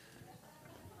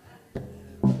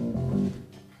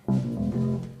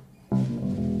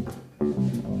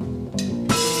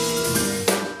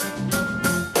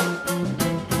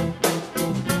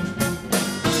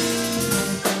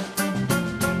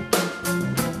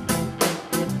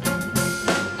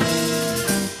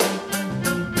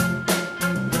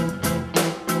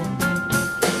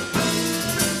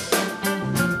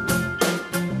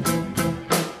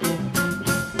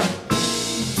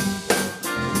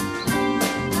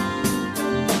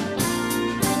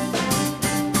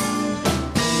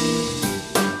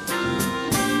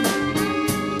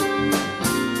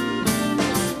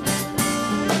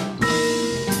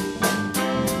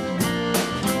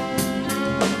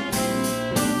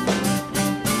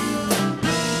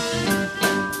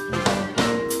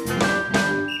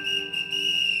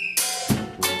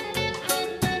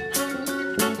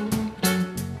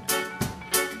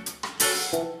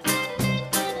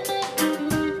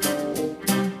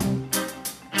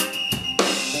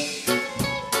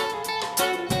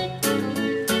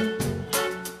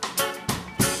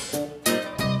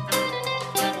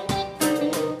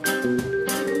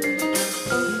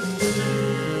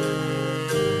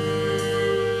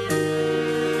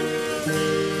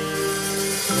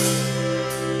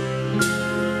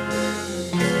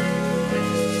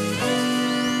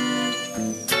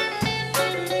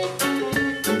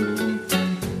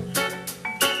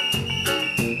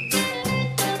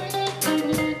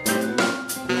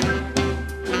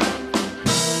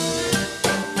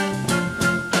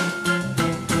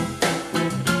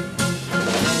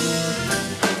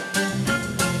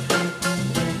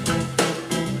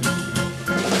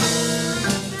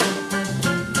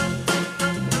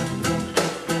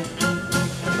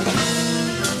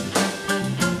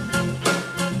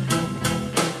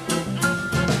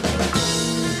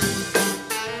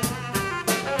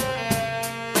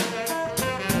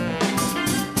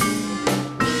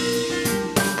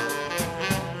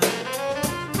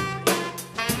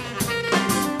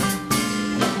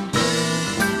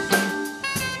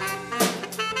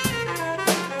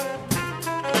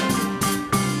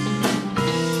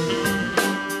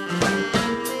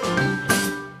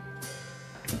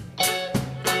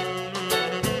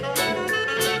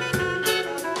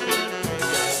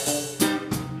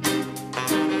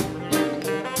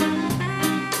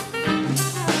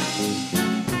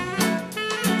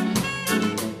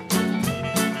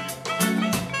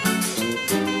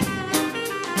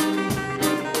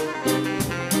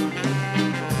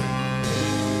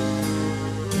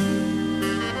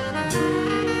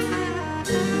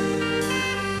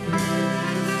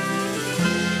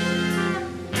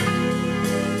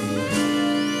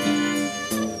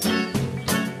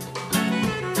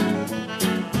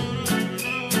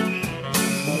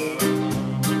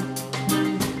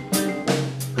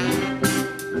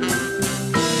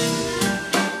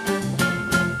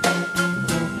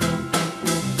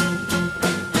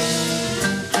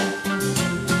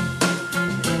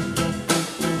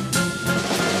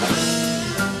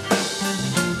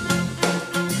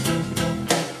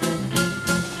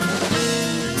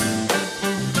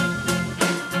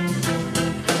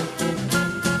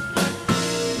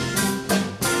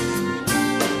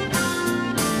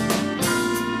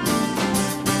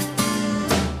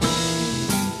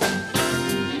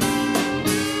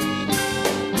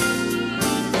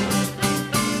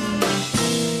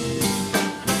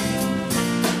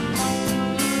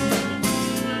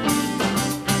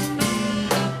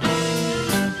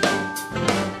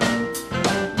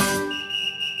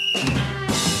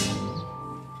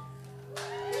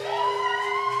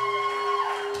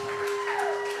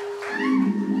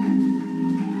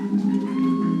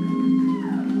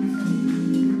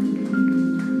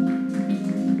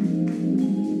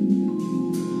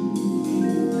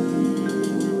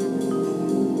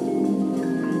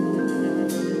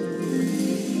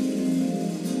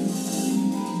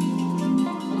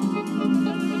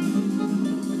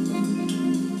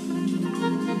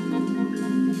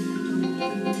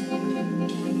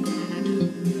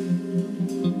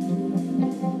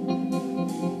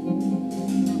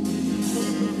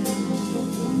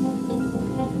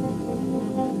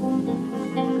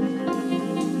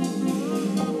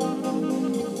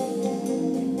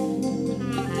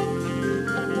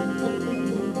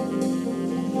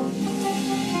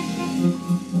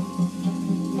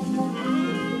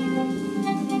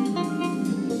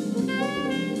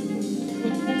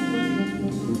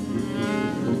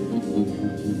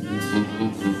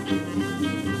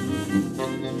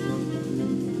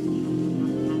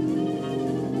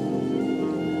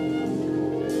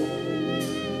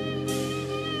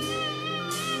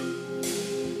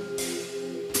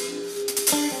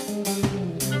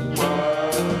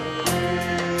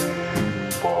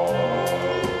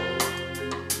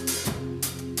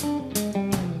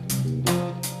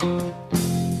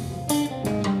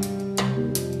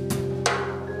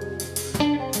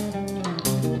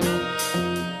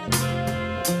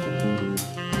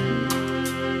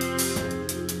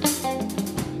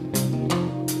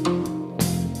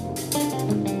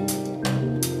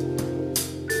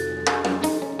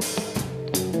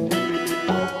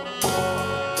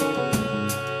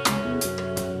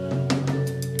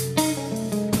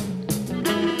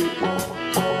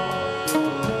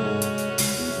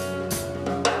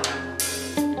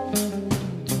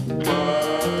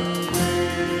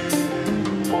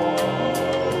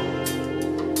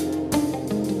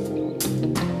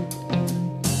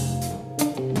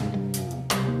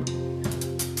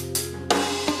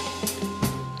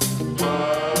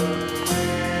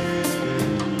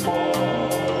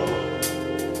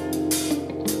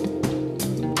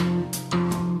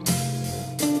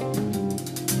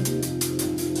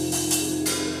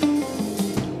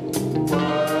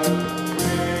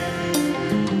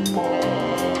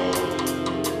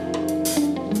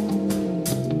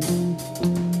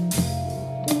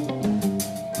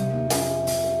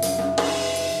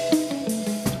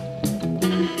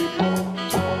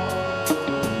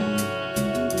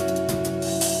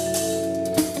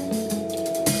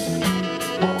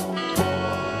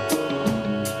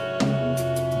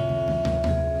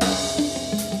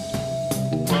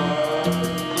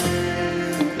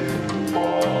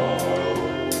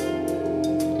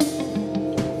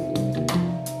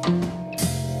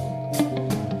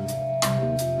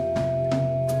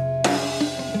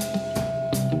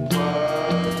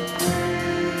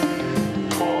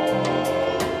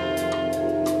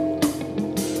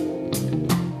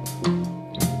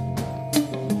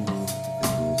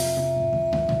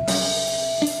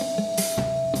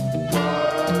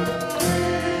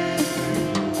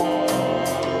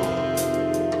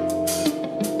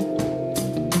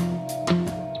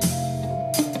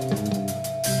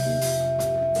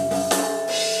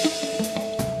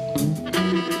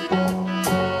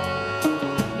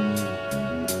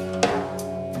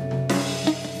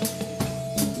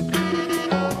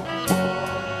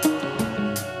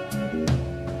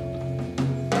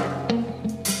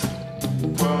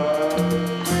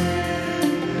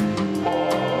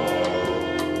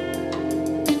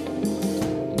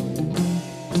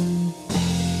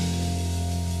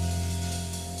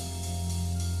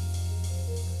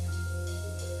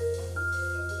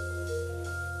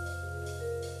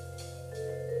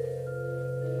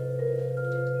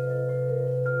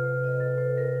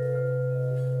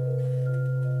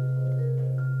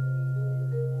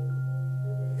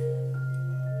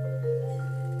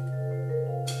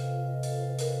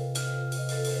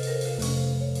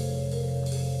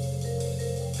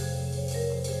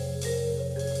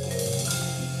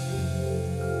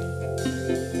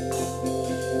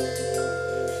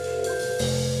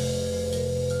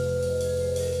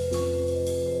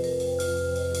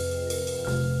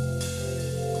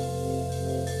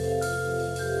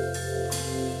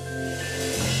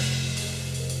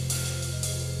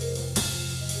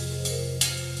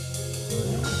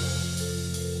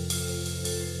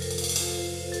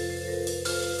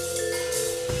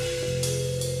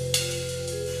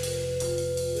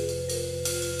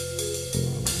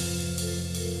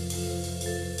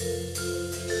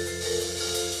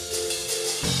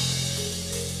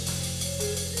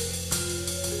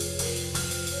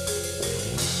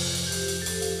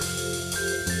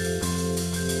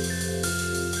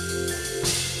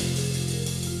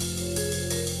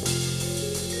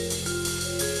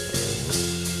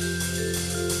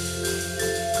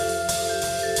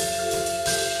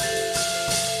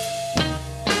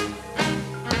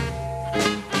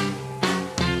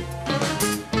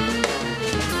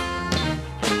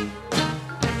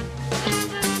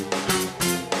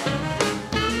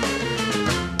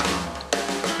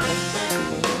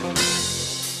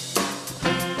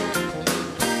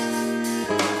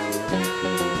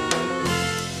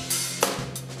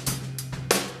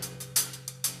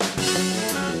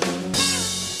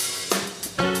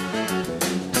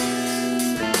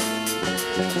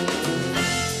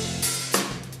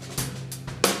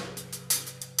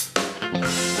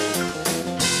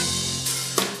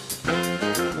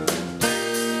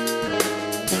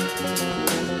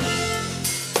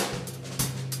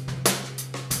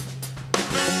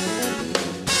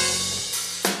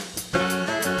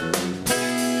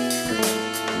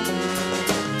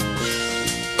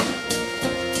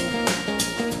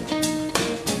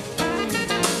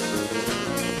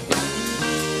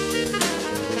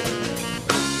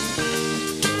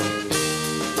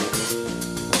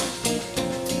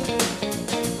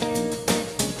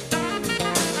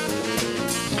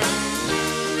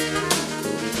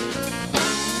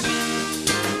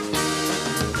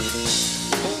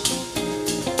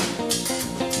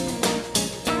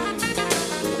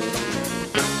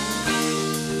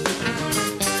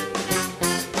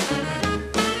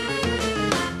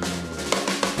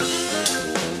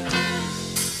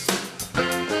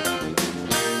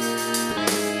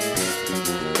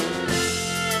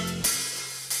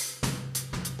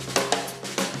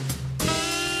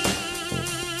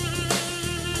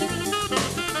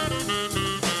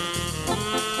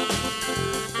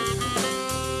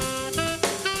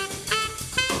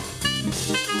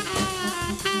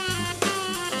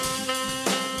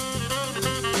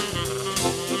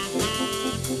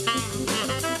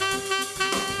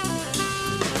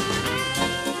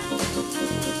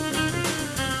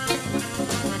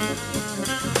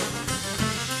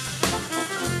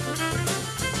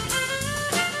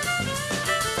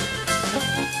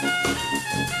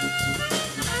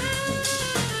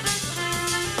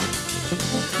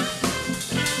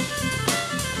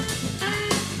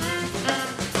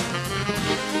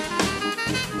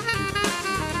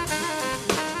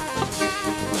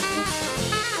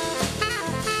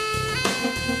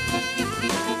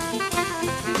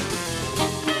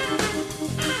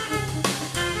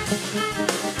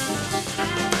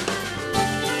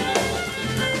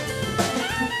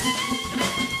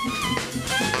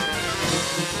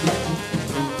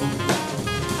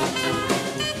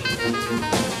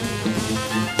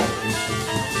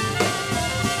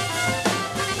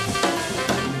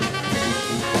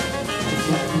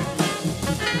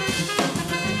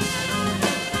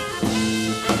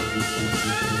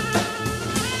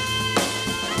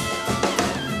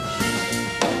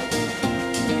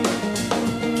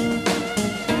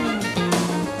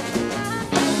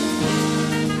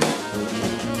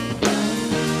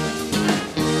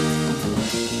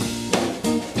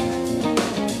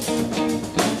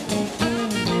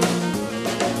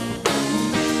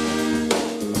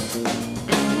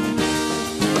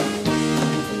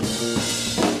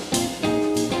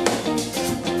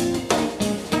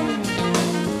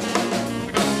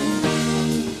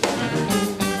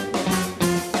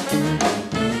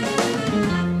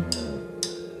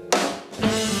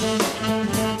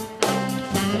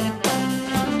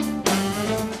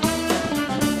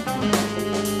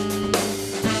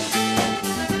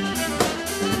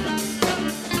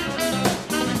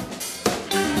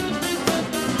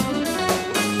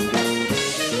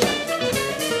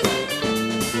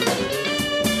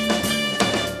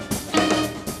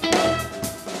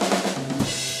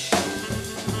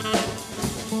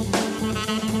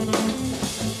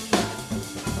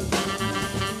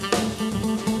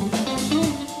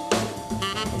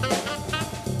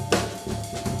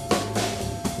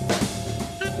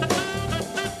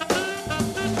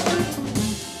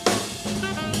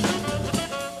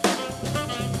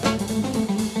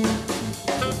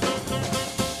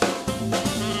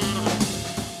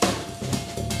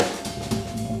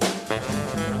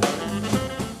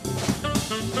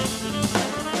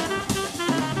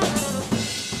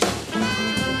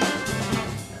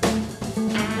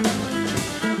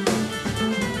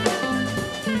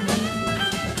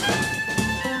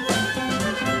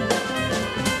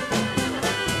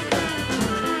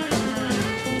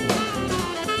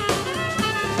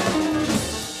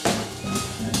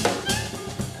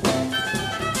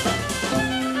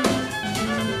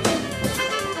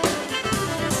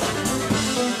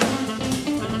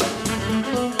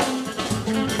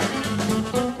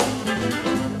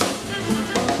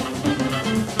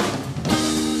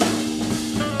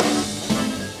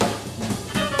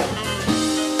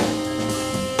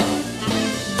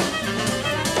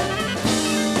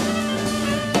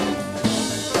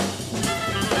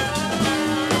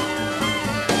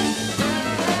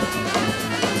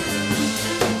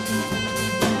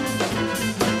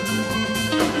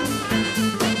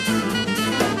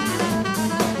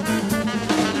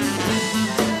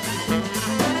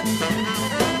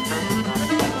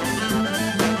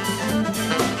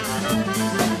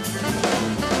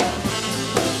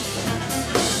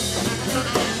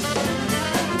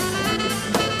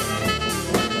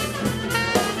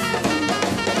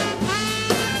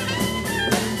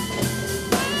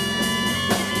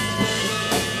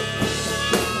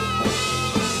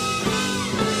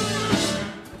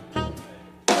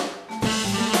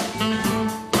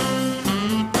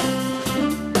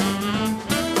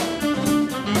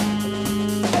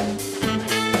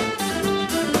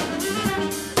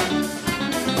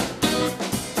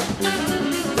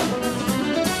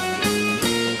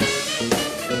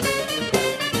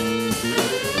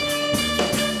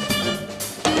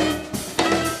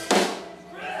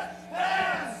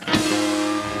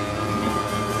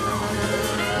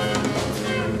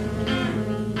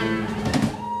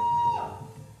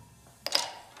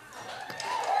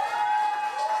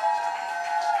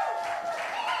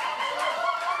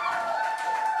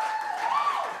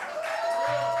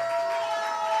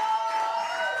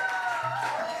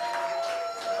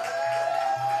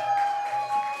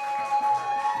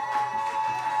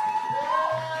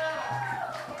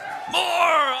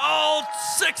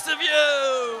 6 of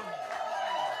you.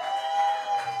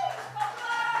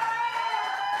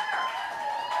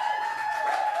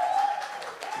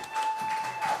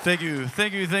 Thank you,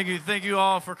 thank you, thank you, thank you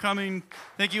all for coming.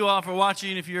 Thank you all for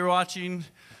watching. If you're watching,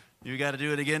 you got to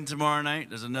do it again tomorrow night.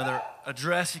 There's another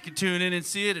address. You can tune in and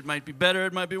see it. It might be better,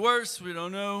 it might be worse. We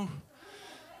don't know.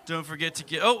 Don't forget to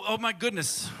get, oh my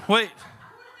goodness. Wait.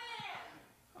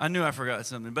 I knew I forgot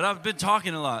something, but I've been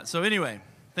talking a lot. So anyway,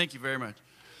 thank you very much.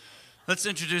 Let's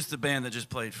introduce the band that just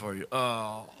played for you.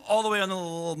 All the way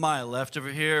on my left over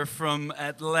here from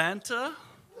Atlanta.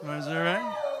 Is that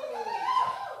right?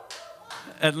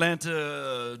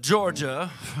 Atlanta,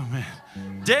 Georgia. Oh,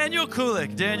 man. Daniel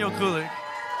Coolik. Daniel Coolik.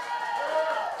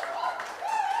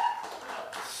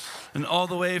 And all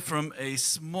the way from a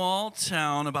small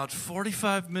town about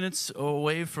 45 minutes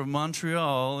away from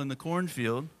Montreal in the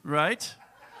cornfield, right?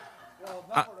 Well,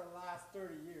 not for the last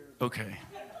 30 years. Okay.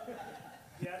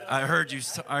 I heard you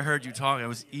talking. I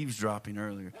was eavesdropping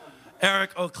earlier.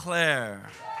 Eric Auclair.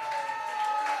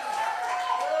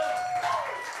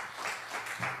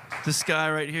 This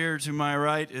guy right here to my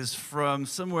right is from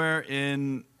somewhere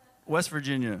in West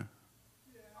Virginia.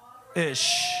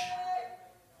 Ish.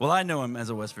 Well, I know him as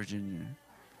a West Virginian.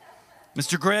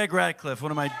 Mr. Greg Radcliffe,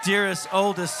 one of my dearest,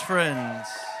 oldest friends.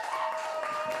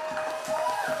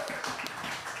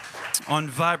 On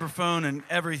vibraphone and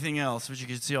everything else, which you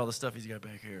can see all the stuff he's got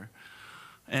back here.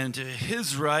 And to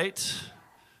his right,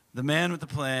 the man with the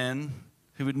plan,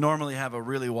 who would normally have a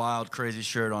really wild, crazy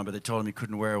shirt on, but they told him he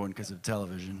couldn't wear one because of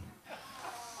television.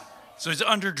 So he's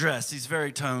underdressed. He's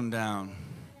very toned down.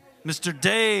 Mr.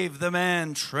 Dave, the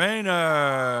man trainer.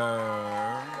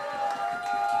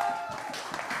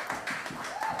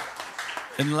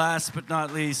 And last but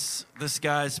not least, this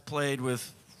guy's played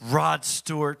with Rod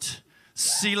Stewart,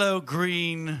 CeeLo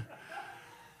Green,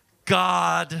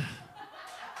 God,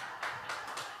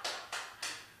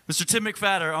 Mr. Tim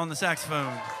McFatter on the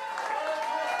saxophone.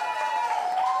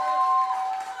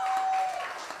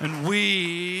 And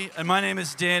my name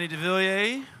is Danny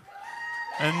DeVilliers,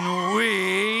 and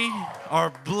we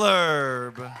are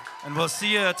Blurb. And we'll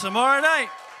see you tomorrow night.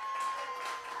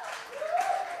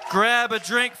 Grab a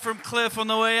drink from Cliff on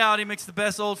the way out. He makes the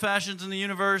best old fashions in the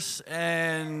universe.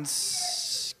 And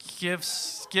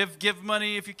give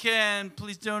money if you can.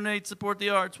 Please donate, support the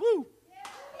arts. Woo!